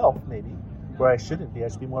about myself, maybe, where I shouldn't be. I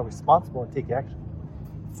should be more responsible and take action.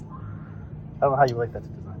 I don't know how you relate that to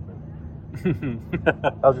design,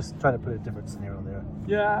 but I was just trying to put a different scenario there.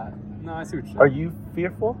 Yeah. No, I see what you're saying. Are you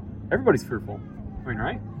fearful? Everybody's fearful. I mean,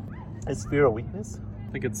 right? Is fear a weakness?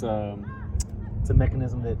 I think it's It's a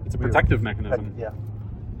mechanism that... a protective mechanism. Yeah.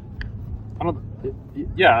 I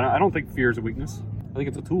don't think fear is a weakness. I think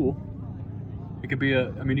it's a tool. It could be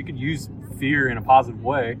you could use fear in a positive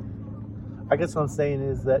way. I guess what I'm saying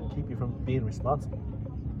is that keep you from being responsible.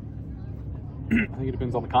 I think it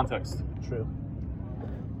depends on the context. True.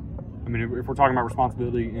 I mean, if we're talking about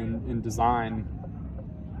responsibility in design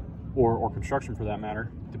or construction for that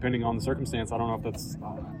matter, depending on the circumstance, I don't know if that's,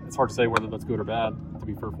 it's hard to say whether that's good or bad to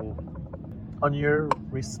be fearful. On your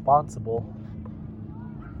responsibleness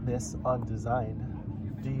on design,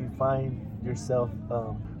 do you find yourself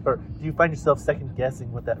second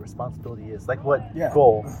guessing what that responsibility is? Like what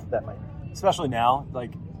goal that might be? Especially now,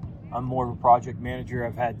 like I'm more of a project manager.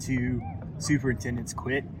 I've had 2 superintendents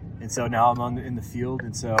quit, and so now I'm in the field,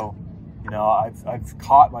 and so I've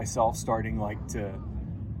caught myself starting like to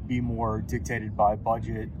be more dictated by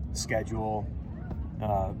budget, schedule,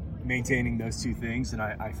 maintaining those 2 things, and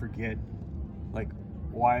I forget like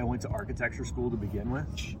why I went to architecture school to begin with,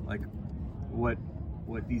 like what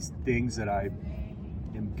these things that I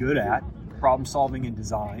am good at, problem solving and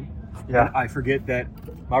design. Yeah. And I forget that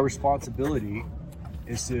my responsibility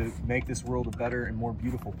is to make this world a better and more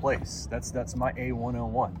beautiful place. That's my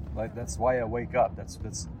A101. Like that's why I wake up. That's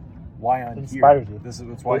why I'm Inspires here. you.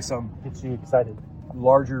 That's why some Gets you excited.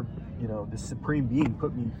 larger, this supreme being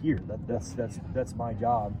put me here. That's my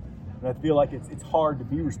job. And I feel like it's hard to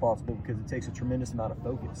be responsible because it takes a tremendous amount of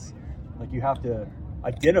focus. Like you have to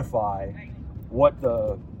identify what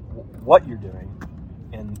you're doing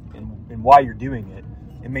and why you're doing it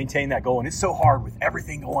and maintain that goal. And it's so hard with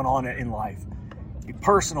everything going on in life,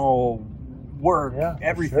 personal, work,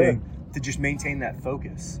 everything, to just maintain that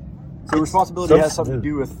focus. So responsibility has something to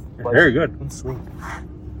do with Very good. And sweet.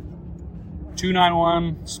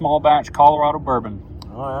 291 small batch Colorado bourbon,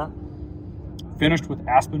 All right. finished with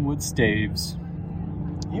aspenwood staves.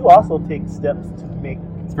 You also take steps to make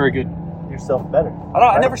It's very good. yourself better.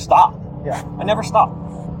 I never stop. Yeah. I never stop.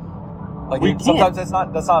 Like We can't. sometimes that's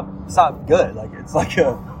not good. Like it's like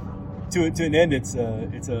to an end.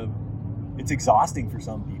 It's exhausting for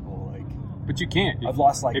some people. Like But you can't. I've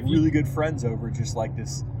lost like if really good friends over just like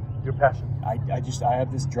this. Your passion. I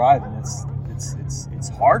have this drive, and it's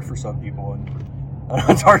hard for some people, and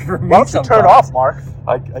It's hard for me. Why don't you turn off, Mark?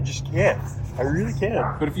 I just can't. I really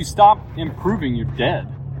can't. But if you stop improving, you're dead.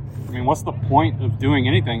 I mean, what's the point of doing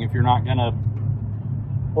anything if you're not gonna?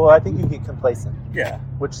 Well, I think you get complacent. Yeah.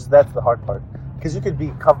 That's the hard part. Because you could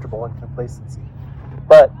be comfortable in complacency.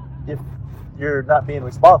 But if you're not being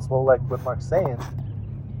responsible, like what Mark's saying,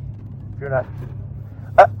 if you're not...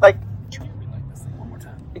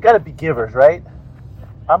 you got to be givers, right?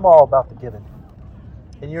 I'm all about the giving.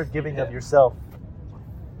 And you're giving of yourself,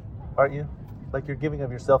 aren't you? Like you're giving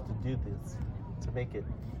of yourself to do this, to make it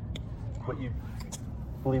what you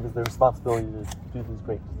believe is the responsibility to do these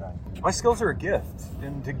great designs. My skills are a gift,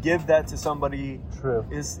 and to give that to somebody True.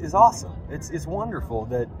 is awesome. It's wonderful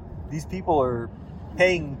that these people are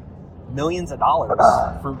paying millions of dollars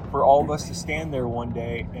for all of us to stand there one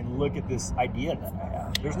day and look at this idea that I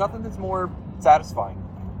have. There's nothing that's more satisfying.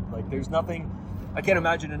 Like there's nothing. I can't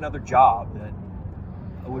imagine another job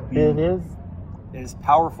that would be as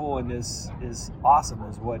powerful and as awesome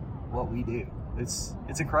as what we do. It's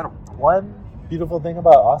incredible. One beautiful thing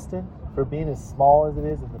about Austin, for being as small as it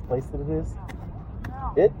is and the place that it is,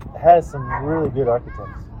 it has some really good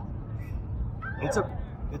architects.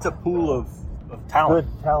 It's a pool of talent.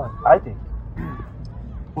 Good talent, I think.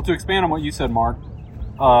 Well, to expand on what you said, Mark,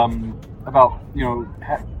 about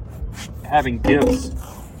having gifts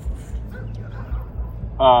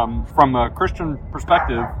from a Christian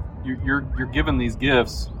perspective, you're given these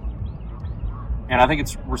gifts, and I think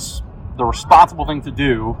it's the responsible thing to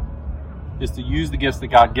do is to use the gifts that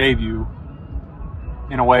God gave you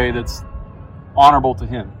in a way that's honorable to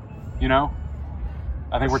Him. You know,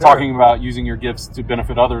 I think we're talking about using your gifts to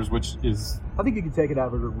benefit others, which is. I think you can take it out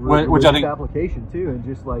of a religious application too, and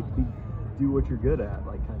just like do what you're good at,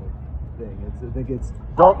 like kind of thing. I think it's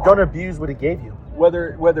don't abuse what He gave you.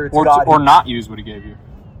 Whether it's God or not use what He gave you.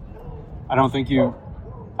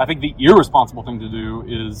 I think the irresponsible thing to do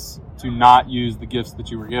is to not use the gifts that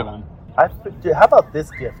you were given. How about this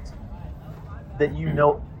gift that you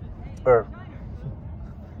know, or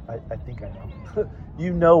I think I know.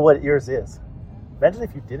 You know what yours is. Imagine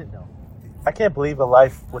if you didn't know. I can't believe a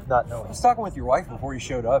life with not knowing. I was talking with your wife before you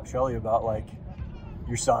showed up, Shelly, about like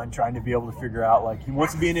your son trying to be able to figure out, like, he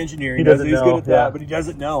wants to be an engineer. He knows that he's good at that, but he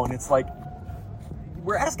doesn't know. And it's like,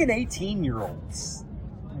 we're asking 18-year-olds,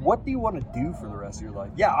 what do you want to do for the rest of your life?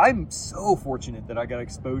 Yeah, I'm so fortunate that I got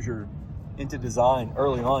exposure into design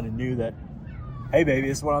early on and knew that, hey, baby,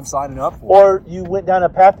 this is what I'm signing up for. Or you went down a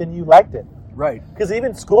path and you liked it. Right. Because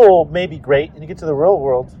even school may be great, and you get to the real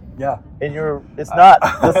world, yeah, and it's not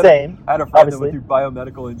the same. I had a friend that went through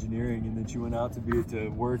biomedical engineering, and then she went out to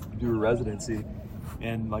work to do a residency,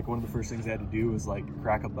 and like one of the first things I had to do was like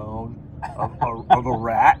crack a bone of a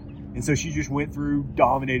rat, and so she just went through,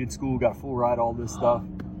 dominated school, got a full ride, all this stuff.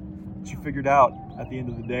 She figured out at the end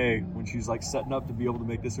of the day when she was like setting up to be able to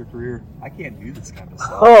make this her career, I can't do this kind of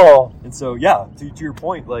stuff. Oh. And so yeah, to your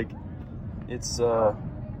point, like it's a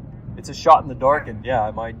shot in the dark, and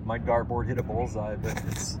yeah, my dartboard hit a bullseye, but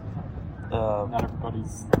it's not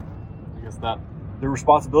everybody's. I guess that their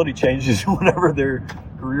responsibility changes whenever their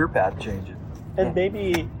career path changes. And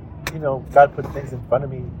maybe God put things in front of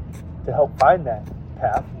me to help find that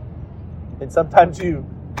path. And sometimes you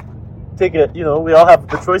take it. We all have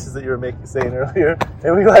the choices that you were saying earlier,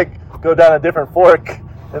 and we like go down a different fork,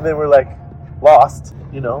 and then we're like lost.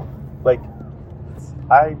 Like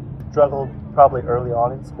I struggled probably early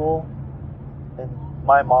on in school, and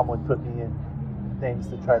my mom would put me in things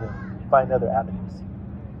to try to find other avenues.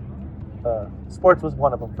 Sports was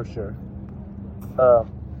one of them for sure.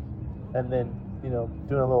 And then, doing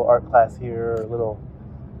a little art class here, or a little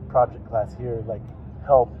project class here, like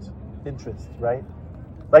helped interest, right?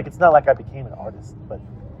 Like it's not like I became an artist, but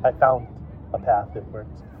I found a path that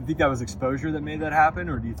worked. You think that was exposure that made that happen,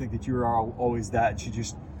 or do you think that you were always that, and she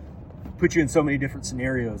just put you in so many different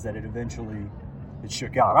scenarios that it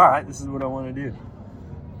shook out? All right, this is what I want to do.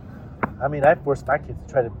 I mean, I forced my kids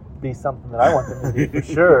to try to be something that I want them to be for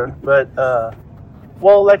sure. But,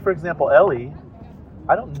 like for example, Ellie,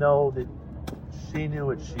 I don't know that she knew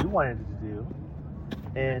what she wanted to do.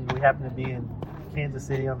 And we happened to be in Kansas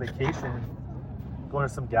City on vacation, going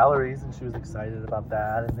to some galleries, and she was excited about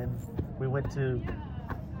that. And then we went to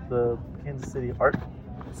the Kansas City art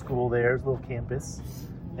school there, it's a little campus.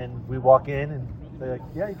 And we walk in, and they're like,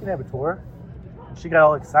 yeah, you can have a tour. And she got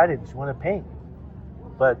all excited. She wanted to paint.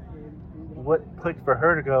 But what clicked for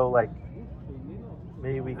her to go, like,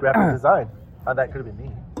 maybe we graphic design? That could have been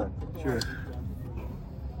me. But. Sure.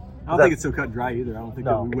 I don't think it's so cut and dry either. I don't think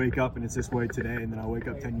that we wake up and it's this way today, and then I'll wake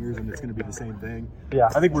up 10 years and it's going to be the same thing. Yeah,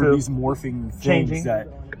 I think we're these morphing things that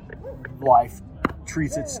life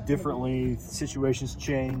treats it differently. Situations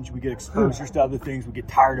change. We get exposures to other things. We get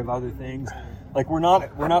tired of other things. Like we're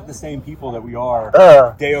not the same people that we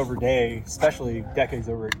are day over day, especially decades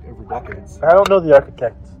over decades. I don't know the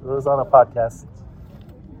architect. It was on a podcast,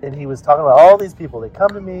 and he was talking about all these people. They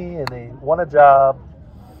come to me and they want a job,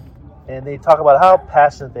 and they talk about how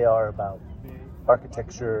passionate they are about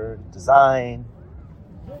architecture, design,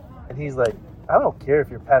 and he's like, I don't care if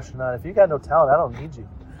you're passionate or not. If you got no talent, I don't need you.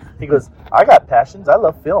 He goes, I got passions. I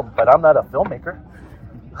love film, but I'm not a filmmaker.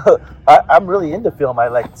 I'm really into film. I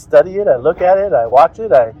like study it. I look at it. I watch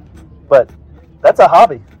it. But that's a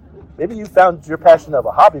hobby. Maybe you found your passion of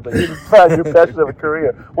a hobby, but you didn't find your passion of a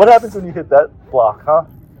career. What happens when you hit that block, huh?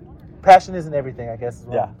 Passion isn't everything, I guess is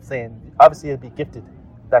what I'm saying. Obviously, it'd be gifted.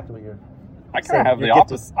 Back to what you're I kind of have the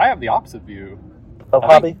opposite. I have the opposite view. Of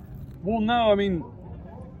hobby? Well, no, I mean...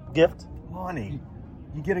 Gift? Money.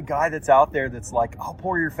 You get a guy that's out there that's like, I'll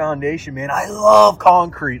pour your foundation, man. I love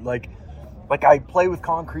concrete. Like I play with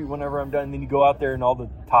concrete whenever I'm done. And then you go out there and all the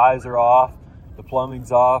ties are off, the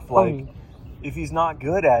plumbing's off. Like, if he's not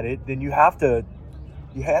good at it, then you have to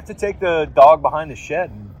take the dog behind the shed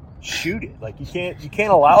and shoot it. Like you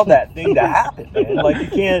can't allow that thing to happen, man. Like you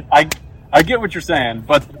can't. I get what you're saying,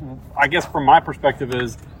 but I guess from my perspective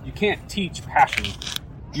is you can't teach passion.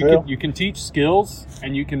 You can teach skills,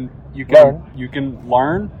 and you can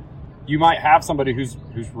learn. You might have somebody who's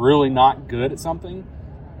really not good at something,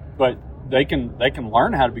 but they can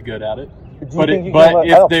learn how to be good at it. But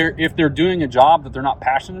if they're doing a job that they're not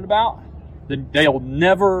passionate about, then they'll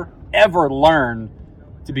never ever learn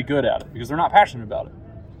to be good at it because they're not passionate about it.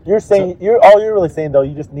 You're saying you're really saying though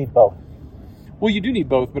you just need both. Well, you do need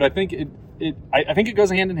both, but I think it goes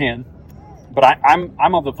hand in hand. But I'm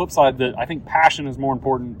on the flip side that I think passion is more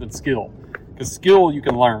important than skill, because skill you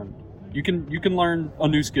can learn. You can learn a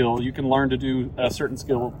new skill. You can learn to do a certain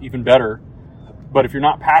skill even better. But if you're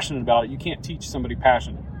not passionate about it, you can't teach somebody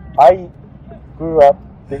passionate. I grew up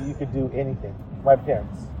that you could do anything. My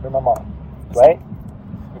parents or my mom, right?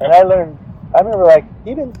 Okay. And I remember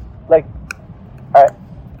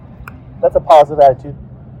that's a positive attitude.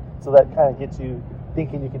 So that kind of gets you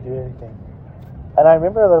thinking you can do anything. And I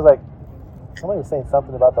remember there was like, somebody was saying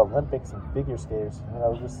something about the Olympics and figure skaters,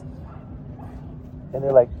 and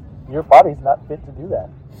they're like, your body's not fit to do that.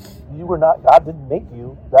 You were not, God didn't make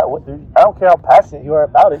you that way. I don't care how passionate you are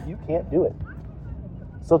about it, you can't do it.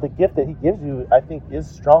 So the gift that he gives you, I think, is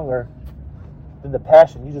stronger than the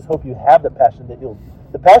passion. You just hope you have the passion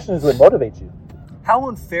the passion is what motivates you. How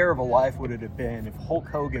unfair of a life would it have been if Hulk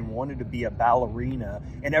Hogan wanted to be a ballerina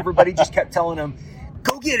and everybody just kept telling him,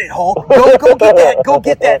 go get it, Hulk, go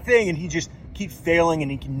get that thing, and he just keeps failing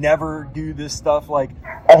and he can never do this stuff. Like,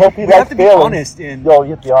 I hope you have to be honest. You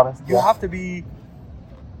have to be honest. You have to be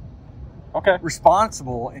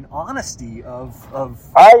responsible and honesty of.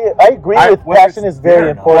 I agree with passion is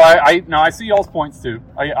very important. I see y'all's points too.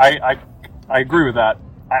 I agree with that.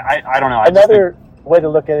 I don't know. Another way to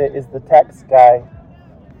look at it is the tax guy.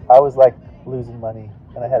 I was like losing money,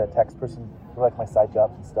 and I had a tax person for like my side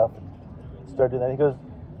jobs and stuff, and started doing that. He goes,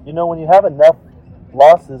 when you have enough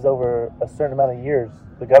losses over a certain amount of years,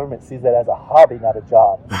 the government sees that as a hobby, not a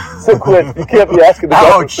job. So quit. You can't be asking the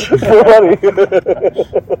government for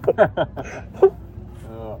money.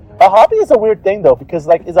 A hobby is a weird thing, though, because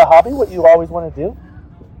is a hobby what you always want to do?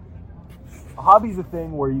 A hobby's a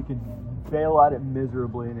thing where you can fail at it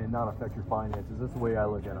miserably and it not affect your finances. That's the way I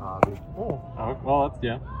look at a hobby. Well,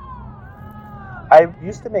 yeah. I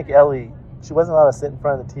used to make Ellie. She wasn't allowed to sit in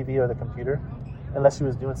front of the TV or the computer unless she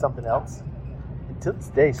was doing something else. And to this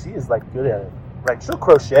day, she is good at it. Like, she'll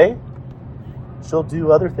crochet. She'll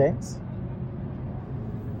do other things.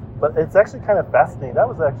 But it's actually kind of fascinating. That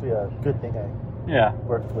was actually a good thing I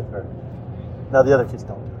worked with her. Now, the other kids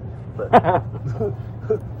don't do it. But,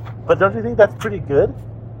 but don't you think that's pretty good?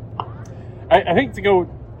 I think I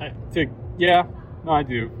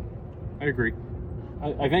do. I agree.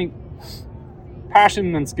 I think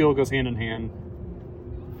passion and skill goes hand in hand.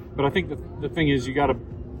 But I think the thing is you got to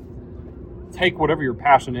take whatever your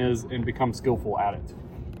passion is and become skillful at it.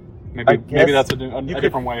 Maybe that's a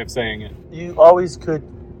different way of saying it. You always could.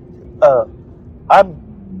 I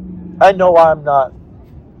know I'm not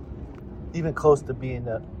even close to being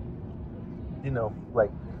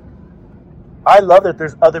I love that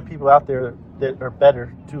there's other people out there that are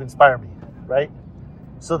better to inspire me, right?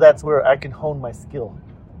 So that's where I can hone my skill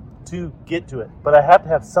to get to it. But I have to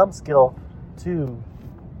have some skill to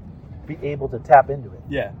be able to tap into it.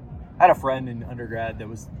 Yeah. I had a friend in undergrad that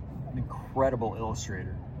was an incredible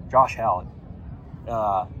illustrator, Josh Hallett.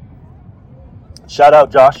 Shout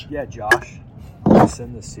out, Josh. Yeah, Josh. I'll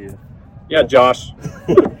send this to you. Yeah, Josh.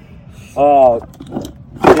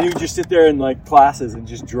 And he would just sit there in like classes and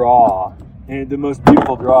just draw, and the most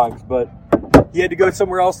beautiful drawings. But he had to go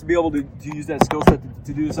somewhere else to be able to use that skill set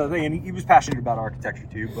to do this other thing. And he was passionate about architecture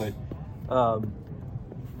too. But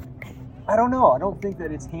I don't know. I don't think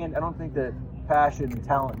that I don't think that passion and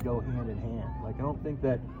talent go hand in hand. Like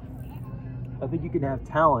I think you can have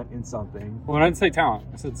talent in something. Well, I didn't say talent.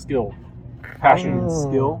 I said skill. Passion and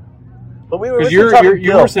skill. But we were Because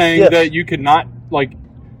you were saying that you could not, like,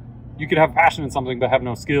 you could have passion in something but have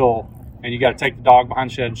no skill, and you got to take the dog behind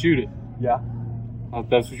the shed and shoot it. Yeah.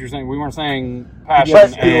 That's what you're saying. We weren't saying passion.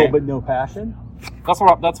 But skill, but no passion. That's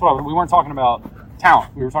what we weren't talking about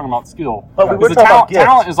talent. We were talking about skill. But we were talking about gift.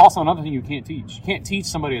 Talent is also another thing you can't teach. You can't teach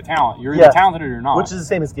somebody a talent. You're either talented or you're not. Which is the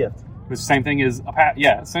same as gift. Which is the same thing as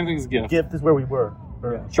same thing as gift. Gift is where we were.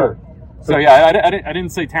 Sure. So I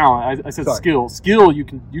didn't say talent. I said skill. Skill, you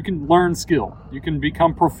can learn skill. You can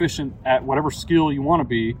become proficient at whatever skill you want to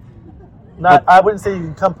be. I wouldn't say you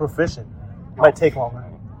can become proficient. It might take longer.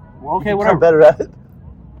 Well, okay, you whatever. Become better at it.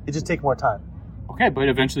 It just takes more time. Okay, but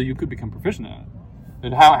eventually you could become proficient at it.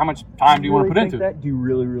 And how much time do you want to put into it? Do you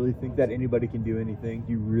really think that anybody can do anything?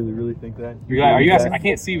 Do you really think that? Are you asking? I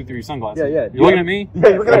can't see through your sunglasses. Yeah. You're looking at me? Yeah,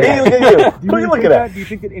 you're looking at me. Look at you. Who are you looking at? Do you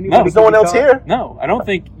think that anybody? No, there's no one else here. No, I don't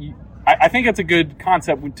think. I think it's a good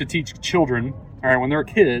concept to teach children. All right, when they're a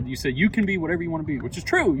kid, you say you can be whatever you want to be, which is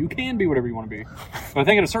true. You can be whatever you want to be. But I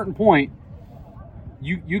think at a certain point,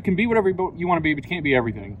 you can be whatever you want to be, but you can't be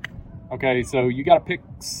everything. Okay, so you got to pick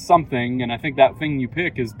something, and I think that thing you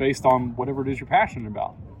pick is based on whatever it is you're passionate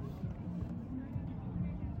about.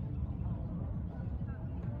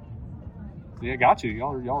 Yeah, got you.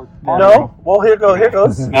 Y'all are. No. Well, here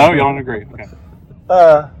goes. No, y'all don't agree.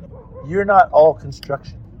 Okay. You're not all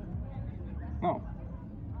construction. No.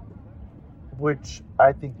 Which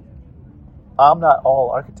I think I'm not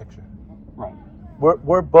all architecture. Right.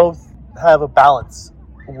 We're both have a balance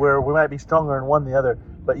where we might be stronger in one than the other,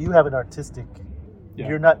 but you have an artistic. Yeah.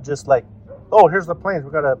 You're not just like, oh, here's the plans.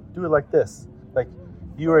 We gotta do it like this. Like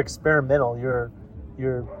you're experimental. You're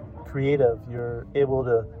creative. You're able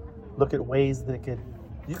to look at ways that it could.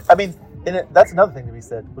 That's another thing to be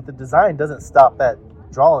said. With the design, doesn't stop at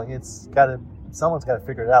drawing. Someone's got to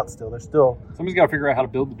figure it out. Still, somebody's got to figure out how to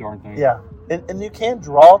build the darn thing. Yeah, and you can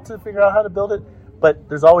draw to figure out how to build it, but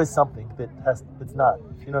there's always something it's not.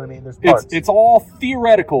 You know what I mean? There's parts. It's all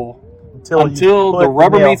theoretical until the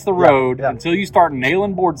rubber meets the road. Yeah. Until you start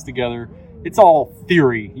nailing boards together, it's all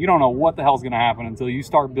theory. You don't know what the hell's going to happen until you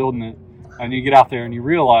start building it, and you get out there and you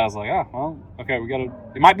realize like, okay, we got to.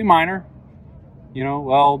 It might be minor. You know,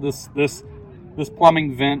 well, this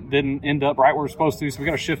plumbing vent didn't end up right where it's supposed to, so we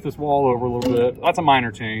got to shift this wall over a little bit. That's a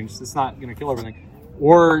minor change. It's not going to kill everything.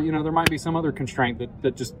 Or, there might be some other constraint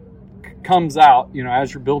that just comes out,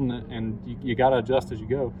 as you're building it, and you got to adjust as you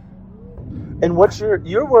go. And what's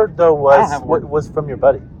your word, though, was from your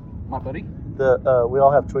buddy? My buddy? We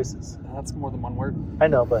all have choices. That's more than one word. I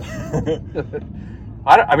know, but...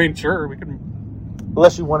 sure, we can...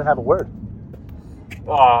 Unless you want to have a word.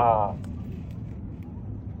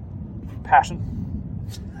 Passion.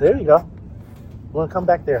 There you go. We'll come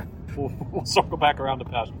back there. We'll circle back around to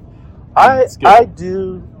passion. I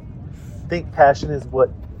do think passion is what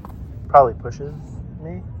probably pushes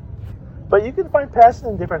me. But you can find passion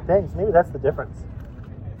in different things. Maybe that's the difference.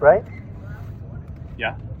 Right?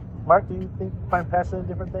 Yeah. Mark, do you think you find passion in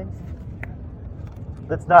different things?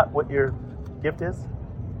 That's not what your gift is?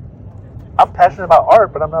 I'm passionate about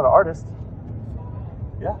art, but I'm not an artist.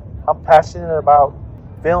 Yeah. I'm passionate about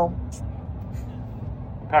film.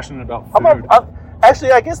 Passionate about food.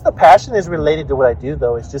 Actually, I guess the passion is related to what I do,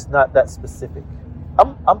 though. It's just not that specific.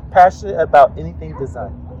 I'm passionate about anything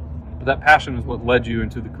design. But that passion is what led you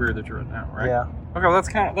into the career that you're in now, right? Yeah. Okay, well, that's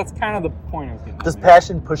kind of the point I was getting. Does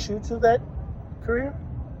passion push you to that career?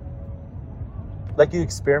 Like you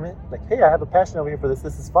experiment? Like, hey, I have a passion over here for this.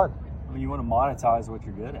 This is fun. I mean, you want to monetize what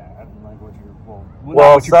you're good at, and like what you're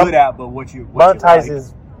not what you're good at, but what you monetize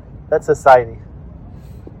like. That's society.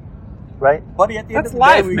 Right? Buddy, at the end that's of the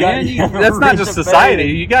life, day, man. That's not just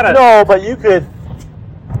society. You gotta. No, but you could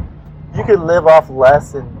live off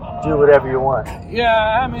less and do whatever you want.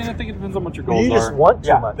 Yeah, I mean, I think it depends on what your goals are. You just want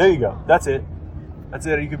too much. There you go. That's it.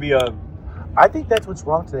 You could be a. I think that's what's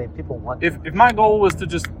wrong today. People want. If my goal was to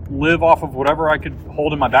just live off of whatever I could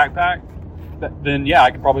hold in my backpack, then yeah,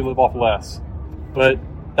 I could probably live off less. But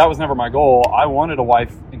that was never my goal. I wanted a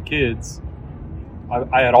wife and kids.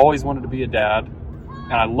 I had always wanted to be a dad.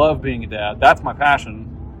 And I love being a dad. That's my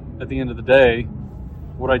passion at the end of the day.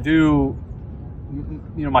 What I do,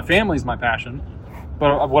 my family's my passion.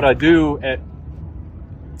 But what I do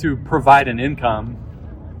to provide an income,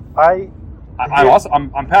 I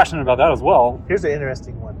I'm passionate about that as well. Here's an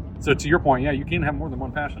interesting one. So to your point, yeah, you can have more than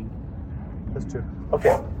one passion. That's true.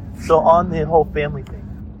 Okay, so on the whole family thing,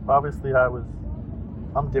 obviously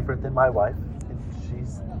I'm different than my wife,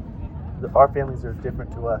 and our families are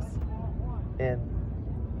different to us. And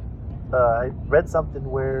I read something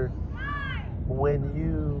where when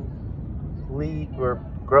you leave or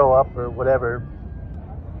grow up or whatever,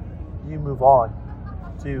 you move on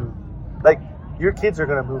to, like, your kids are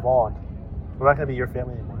going to move on. They're not going to be your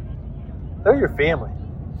family anymore. They're your family.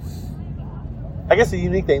 I guess the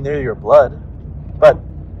unique thing, they're your blood, but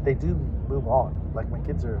they do move on. Like, my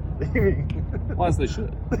kids are leaving. Well, as they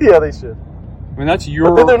should. Yeah, they should. I mean, that's your...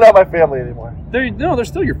 But then they're not my family anymore. They're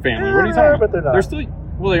still your family. Yeah, what are you talking about? but they're not. They're still...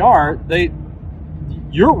 Well, they are.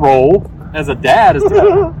 Your role as a dad is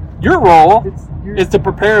to... Your role is to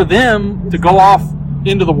prepare them to go off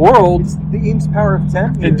into the world. It's the Eames power of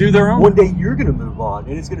 10 and do their own. One day you're going to move on,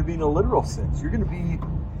 and it's going to be in a literal sense. You're going to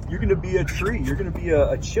be a tree. You're going to be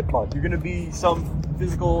a chipmunk. You're going to be some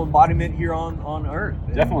physical embodiment here on Earth.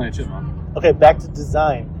 Definitely a chipmunk. Okay, back to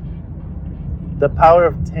design. The power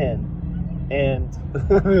of 10, and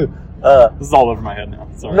this is all over my head now.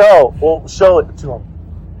 Sorry. No, well, show it to them.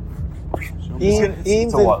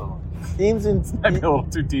 Eames Might be a little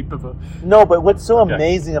too deep of a... No, but what's so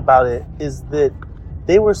amazing about it is that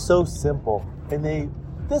they were so simple, and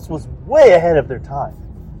this was way ahead of their time.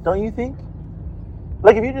 Don't you think?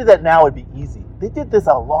 Like, if you did that now, it'd be easy. They did this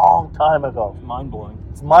a long time ago. mind-blowing.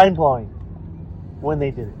 It's mind-blowing when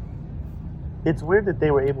they did it. It's weird that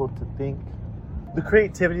they were able to think, the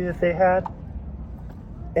creativity that they had,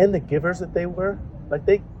 and the givers that they were. Like,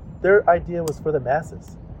 their idea was for the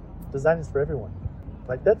masses. Design is for everyone.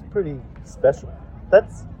 Like, that's pretty special.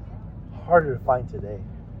 That's harder to find today.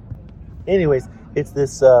 Anyways, it's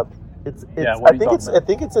this. I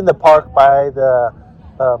think it's in the park by the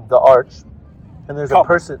arch, and there's a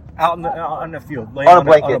person out on the field, laying on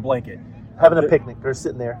a blanket, having a picnic. They're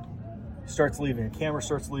sitting there. Starts leaving. The camera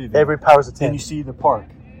starts leaving. Every power's a 10. Then you see the park.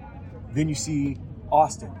 Then you see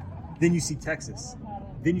Austin. Then you see Texas.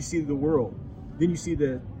 Then you see the world. Then you see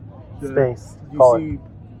the space. You see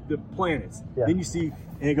the planets. Yeah. Then you see,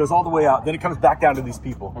 and it goes all the way out. Then it comes back down to these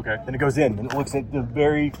people. Okay. Then it goes in and it looks at the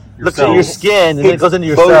very looks at your skin, and then it goes into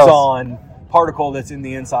your boson particle that's in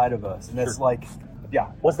the inside of us, and that's like,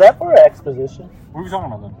 yeah. Was that for an exposition? What are we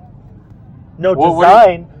talking about then? No,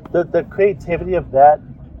 design. The creativity of that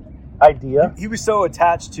idea. He was so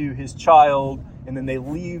attached to his child, and then they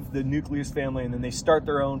leave the nucleus family, and then they start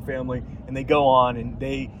their own family, and they go on, and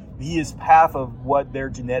he is half of what their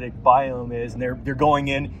genetic biome is, and they're going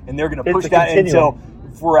in, and they're going to push that until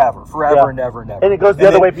forever and ever and ever. And it goes the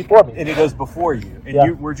other way before me. And it goes before you.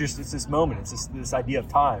 And we're just, it's this moment, it's this idea of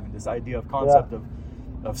time, this idea of concept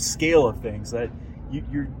of scale of things, that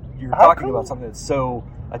you're talking about something that's so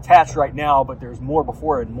attached right now, but there's more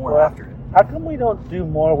before it and more after it. How come we don't do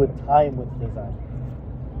more with time with design?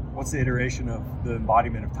 What's the iteration of the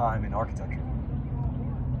embodiment of time in architecture?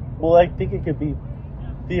 Well, I think it could be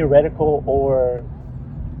theoretical or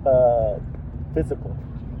physical,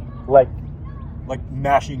 like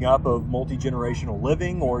mashing up of multi-generational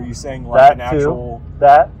living, or are you saying like an actual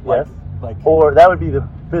yes, or that would be the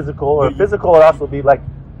physical, or physical would also be like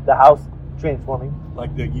the house transforming.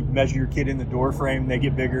 Like you measure your kid in the door frame, they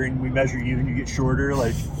get bigger, and we measure you and you get shorter.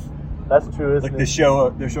 Like that's true, isn't it? They're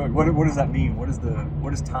showing. What does that mean? What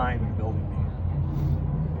does time in a building mean?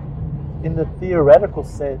 In the theoretical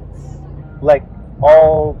sense, like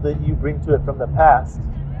all that you bring to it from the past,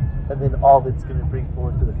 and then all that's going to bring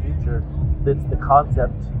forward to the future. That's the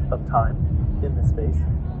concept of time in the space,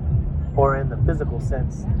 or in the physical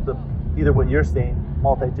sense, either what you're saying,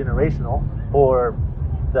 multi-generational, or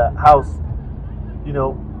the house,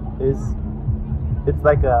 it's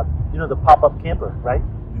like the pop-up camper, right?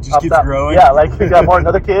 It just keeps growing. Yeah, like you got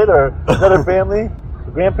another kid or another family,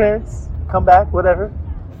 the grandparents come back, whatever.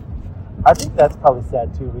 I think that's probably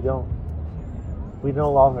sad too. We no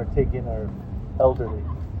longer take in our elderly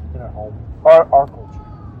in our home, our culture.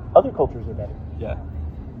 Other cultures are better. Yeah.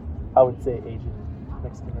 I would say Asian,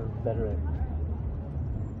 Mexican are better at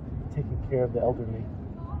taking care of the elderly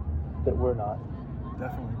that we're not.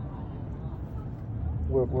 Definitely.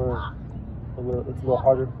 It's a little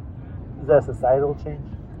harder. Is that a societal change?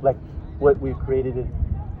 Like what we've created in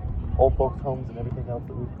old folks' homes and everything else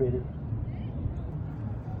that we've created?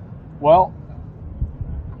 Well,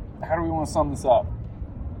 how do we want to sum this up?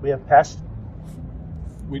 We have passion.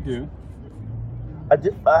 We do.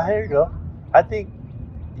 Here you go. I think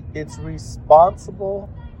it's responsible.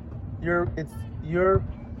 You're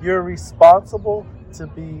responsible to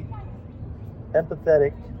be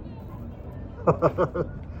empathetic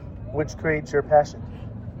Which creates your passion.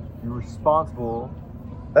 You're responsible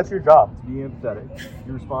That's your job. to be empathetic.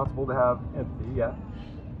 You're responsible to have empathy, yeah.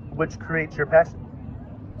 Which creates your passion.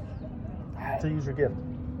 To use your gift.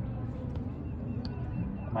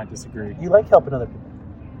 I might disagree. You like helping other people.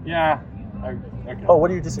 Yeah. Okay. Oh, what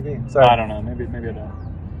are you disagreeing? Sorry. I don't know. Maybe I don't.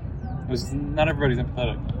 Because not everybody's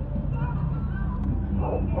empathetic.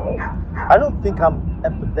 I don't think I'm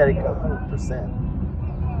empathetic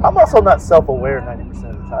 100%. I'm also not self-aware 90%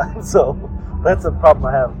 of the time, so that's a problem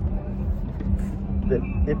I have. That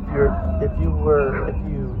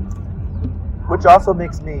which also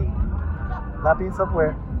makes me not being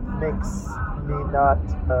self-aware, makes me not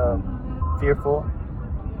fearful,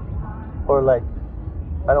 or like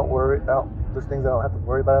there's things I don't have to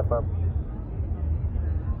worry about if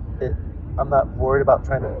I'm not worried about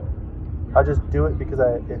trying to. I just do it because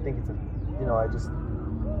I think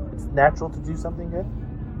it's natural to do something good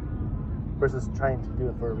versus trying to do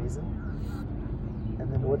it for a reason. And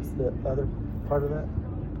then what's the other part of that?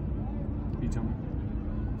 You tell me.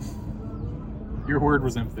 Your word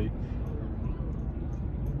was empathy.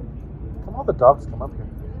 Come on, the dogs come up here.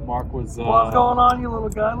 Mark was. What's going on, you little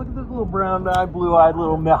guy? Look at this little brown-eyed, blue-eyed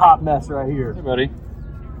little hot mess right here. Hey, buddy.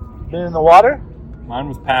 Been in the water? Mine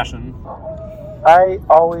was passion. I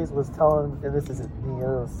always was telling, and this isn't me, it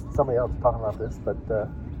was somebody else talking about this, but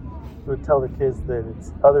we would tell the kids that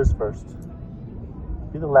it's others first.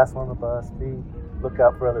 Be the last one on the bus, look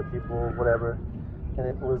out for other people, whatever. And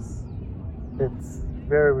it's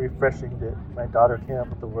very refreshing that my daughter came up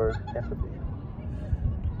with the word empathy.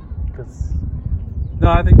 Because... No,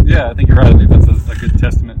 I think you're right. I think that's a good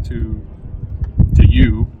testament to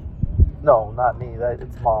you. No, not me.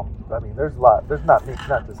 It's mom. I mean, there's a lot. There's not me,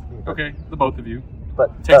 not just me. But, Okay, the both of you.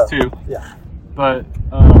 But It takes two. Yeah. But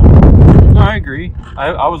no, I agree.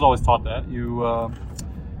 I was always taught that you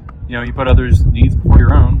put others' needs before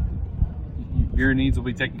your own. Your needs will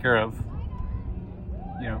be taken care of.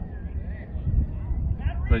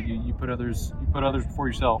 But you put others before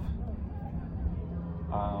yourself.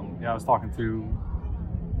 I was talking to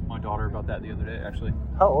my daughter about that the other day. Actually,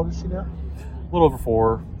 How old is she now? a little over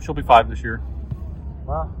 4. She'll be 5 this year.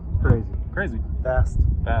 Wow. Crazy. Fast.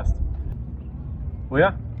 Well,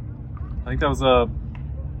 yeah. I think that was a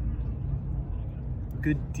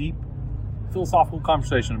good, deep, philosophical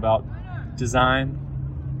conversation about design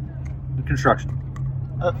and construction.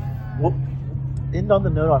 We'll end on the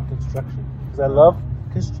note on construction. Because I love,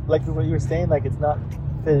 like what you were saying, like it's not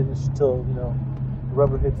finished till, the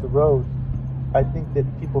rubber hits the road. I think that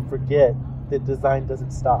people forget that design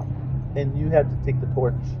doesn't stop. And you have to take the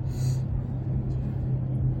torch.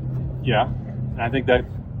 Yeah. And I think that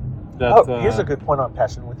here's a good point on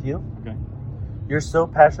passion with you. Okay. You're so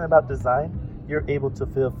passionate about design, you're able to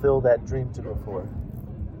fulfill that dream to go forward.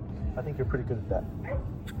 I think you're pretty good at that.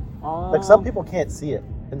 Like some people can't see it,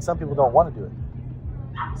 and some people don't want to do it.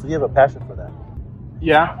 So you have a passion for that.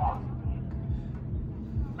 Yeah.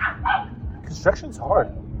 Construction's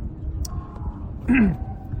hard.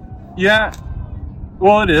 Yeah.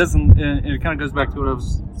 Well, it is, and it kind of goes back to what I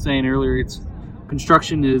was saying earlier. It's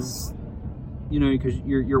construction is, because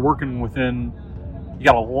you're working within, you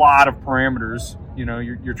got a lot of parameters.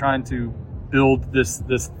 You're trying to build this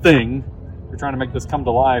thing. You're trying to make this come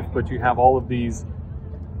to life, but you have all of these.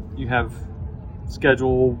 You have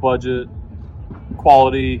schedule, budget,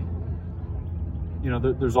 quality.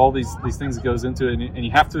 There's all these things that goes into it, and you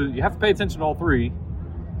have to pay attention to all three.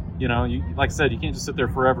 Like I said, you can't just sit there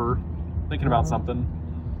forever thinking about something.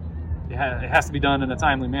 It has to be done in a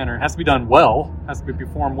timely manner. It has to be done well. It has to be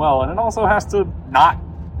performed well, and it also has to not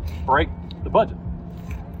break the budget.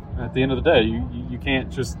 At the end of the day, you can't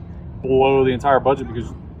just blow the entire budget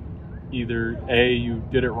because either A, you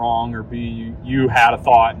did it wrong, or B, you had a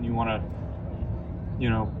thought and you want to,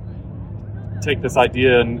 take this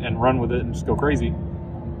idea and run with it and just go crazy.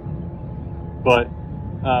 But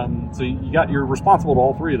so you're responsible to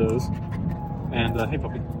all three of those. And hey,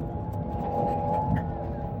 puppy.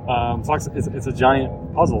 It's a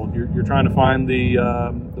giant puzzle. You're trying to find the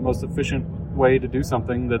most efficient way to do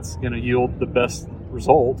something that's going to yield the best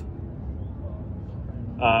result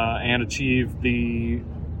and achieve the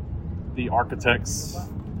architect's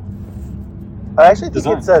I actually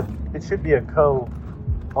think design. it should be a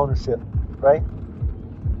co-ownership, right?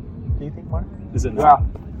 Do you think, Mark? Is it Yeah. not?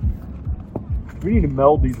 We need to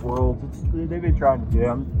meld these worlds. They've been trying to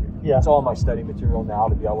do. Yeah. It's all my study material now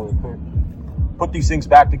to be able to put these things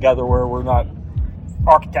back together where we're not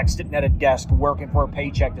architects sitting at a desk working for a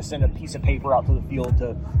paycheck to send a piece of paper out to the field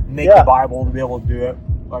to make the Bible to be able to do it.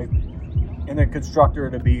 And the constructor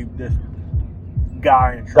to be this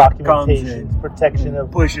guy in a truck comes documentation, and protection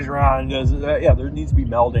of pushes around and does yeah, there needs to be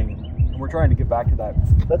melding, and we're trying to get back to that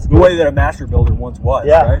that's the way that a master builder once was.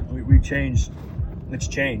 Yeah. Right, we changed. It's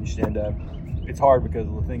changed, and it's hard because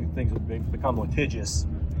of the things have become litigious.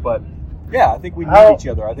 But yeah, I think we need each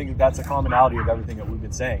other. I think that's a commonality of everything that we've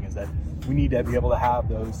been saying, is that we need to be able to have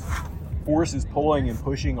those forces pulling and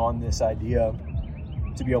pushing on this idea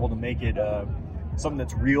to be able to make it something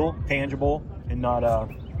that's real, tangible, and not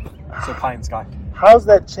so pie in the sky. How's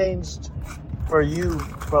that changed for you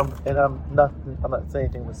from, and I'm not saying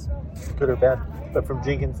anything was good or bad, but from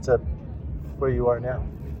Jenkins to where you are now?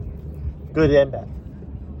 Good and bad.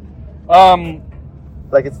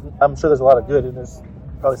 Like I'm sure there's a lot of good, and there's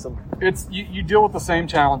probably some. It's you deal with the same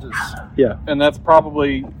challenges. Yeah. And that's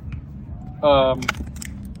probably,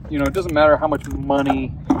 it doesn't matter how much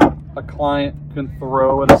money a client can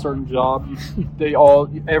throw at a certain job.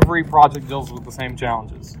 Every project deals with the same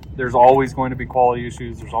challenges. There's always going to be quality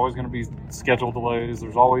issues. There's always going to be schedule delays.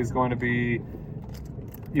 There's always going to be,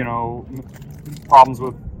 problems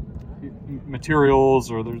with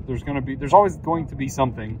materials, or there's always going to be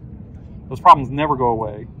something. Those problems never go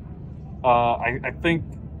away. I think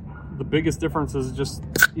the biggest difference is just,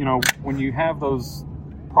 when you have those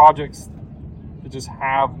projects that just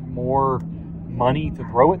have more money to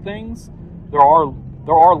throw at things, there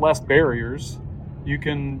are less barriers. You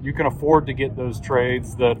can afford to get those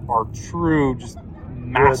trades that are true, just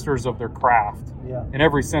masters of their craft. Yeah. In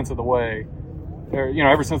every sense of the way, or,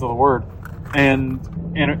 every sense of the word, and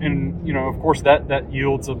of course that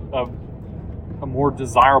yields a more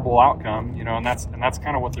desirable outcome, and that's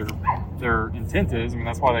kind of what their intent is. I mean,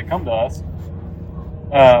 that's why they come to us.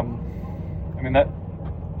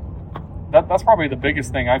 That's probably the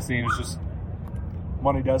biggest thing I've seen is just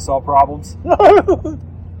Money does solve problems.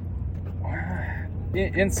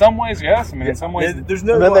 in some ways, yes. I mean, in some ways, there's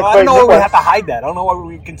no. And then they I don't know why we create have to hide that. I don't know why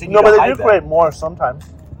we continue No, to but hide they do that. create more sometimes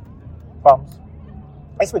problems.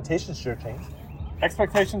 Expectations sure change.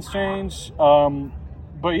 expectations change.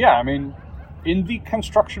 But yeah, I mean, in the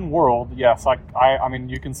construction world, yes, I mean,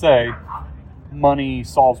 you can say money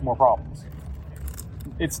solves more problems.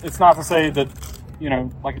 It's not to say that,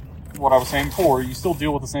 like what I was saying before, you still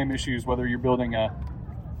deal with the same issues whether you're building a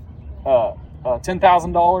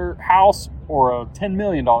 $10,000 house or a $10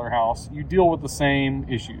 million house. You deal with the same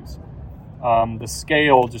issues. The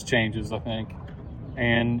scale just changes, I think.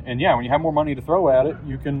 And yeah, when you have more money to throw at it,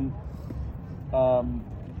 you can,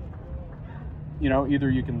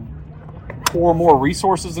 either you can pour more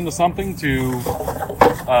resources into something to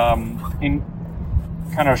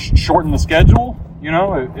kind of shorten the schedule.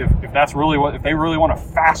 If that's really if they really want to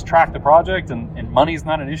fast track the project and money's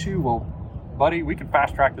not an issue, well, buddy, we can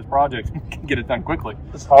fast track this project. We can get it done quickly.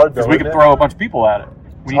 It's hard though. Because we can throw a bunch of people at it.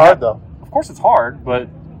 It's hard though. Of course, it's hard, but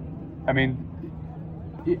I mean,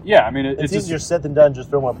 yeah, I mean, it's easier said than done.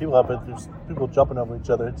 Just throw more people up, but there's people jumping over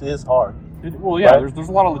each other. It is hard. Right? There's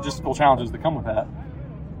a lot of logistical challenges that come with that.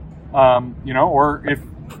 Or if,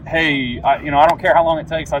 hey, I don't care how long it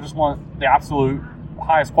takes. I just want the absolute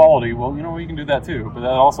highest quality. Well, we can do that too, but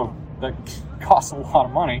that costs a lot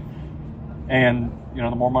of money. And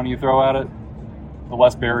the more money you throw at it, the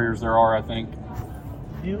less barriers there are, I think.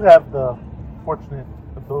 You have the fortunate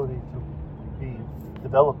ability to be a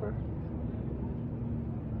developer.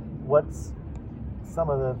 What's some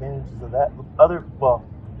of the advantages of that? You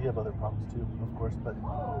have other problems too, of course, but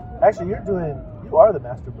actually you are the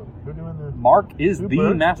master builder. You're doing the Mark is super.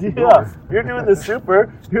 the master builder. Yeah, you're doing the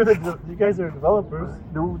super. You guys are developers.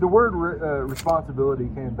 The word responsibility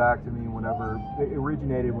came back to me whenever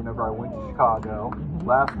I went to Chicago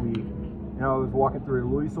last week. I was walking through a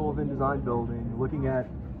Louis Sullivan design building, looking at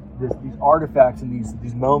these artifacts and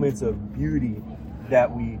these moments of beauty that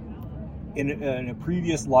we in a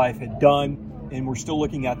previous life had done, and we're still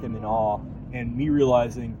looking at them in awe. And me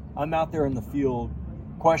realizing I'm out there in the field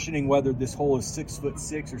questioning whether this hole is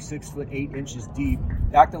 6'6" or 6'8" deep,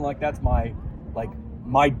 acting like that's my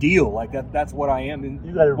deal, like that's what I am.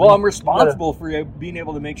 And I'm responsible for being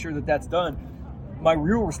able to make sure that that's done. My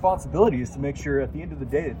real responsibility is to make sure at the end of the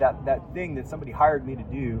day that thing that somebody hired me to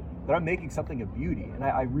do, that I'm making something of beauty. And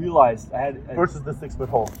I realized I had versus the 6-foot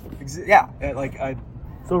hole. Yeah,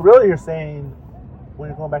 So really, you're saying when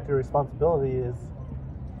you're going back to your responsibility is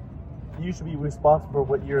you should be responsible for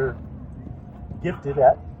what you're gifted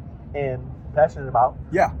at and passionate about.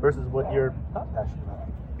 Yeah. Versus what you're not passionate about.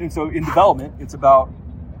 And so in development, it's about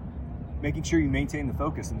making sure you maintain the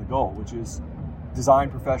focus and the goal, which is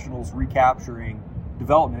design professionals recapturing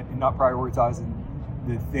development and not prioritizing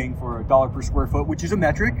the thing for $1 per square foot, which is a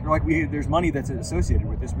metric. There's money that's associated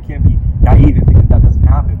with this. We can't be naive and think that doesn't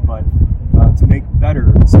happen, but to make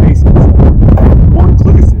better spaces.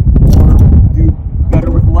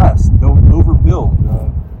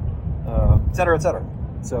 cetera, et cetera.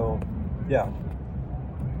 So, yeah,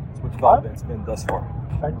 that's what development's been thus far.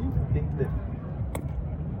 I do think that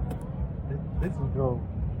this will go,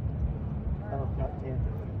 I don't know, not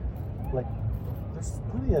tangent. Like, there's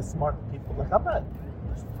plenty of smart people. Like,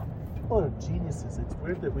 people are geniuses. It's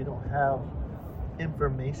weird that we don't have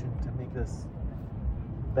information to make us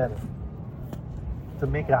better. To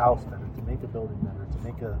make a house better, to make a building better, to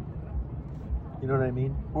make a, you know what I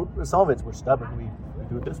mean? Some of it's we're stubborn. We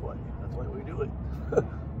do it this way. That's why we do it.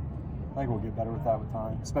 I think we'll get better with that with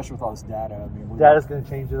time, especially with all this data. I mean, Data's going to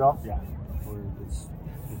change it all? Yeah.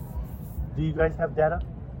 Do you guys have data?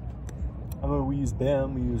 I mean, we use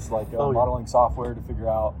BIM. We use modeling software to figure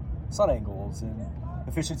out sun angles and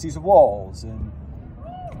efficiencies of walls, and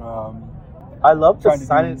I love the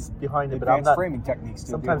science behind it, but I'm not. Framing techniques.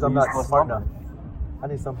 Sometimes I'm not smart enough. I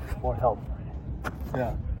need some more help.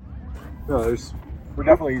 Yeah. No, we're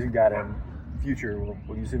definitely using data in the future.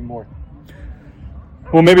 We'll use it more.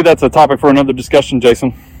 Well, maybe that's a topic for another discussion,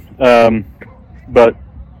 Jason. But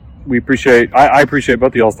I appreciate both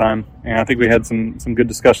of y'all's time, and I think we had some good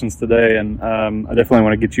discussions today, and I definitely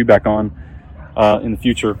want to get you back on in the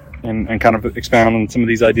future and kind of expound on some of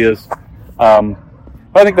these ideas. But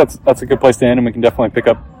I think that's a good place to end, and we can definitely pick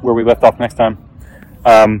up where we left off next time.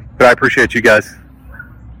 But I appreciate you guys.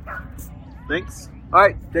 Thanks. All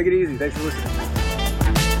right, take it easy. Thanks for listening.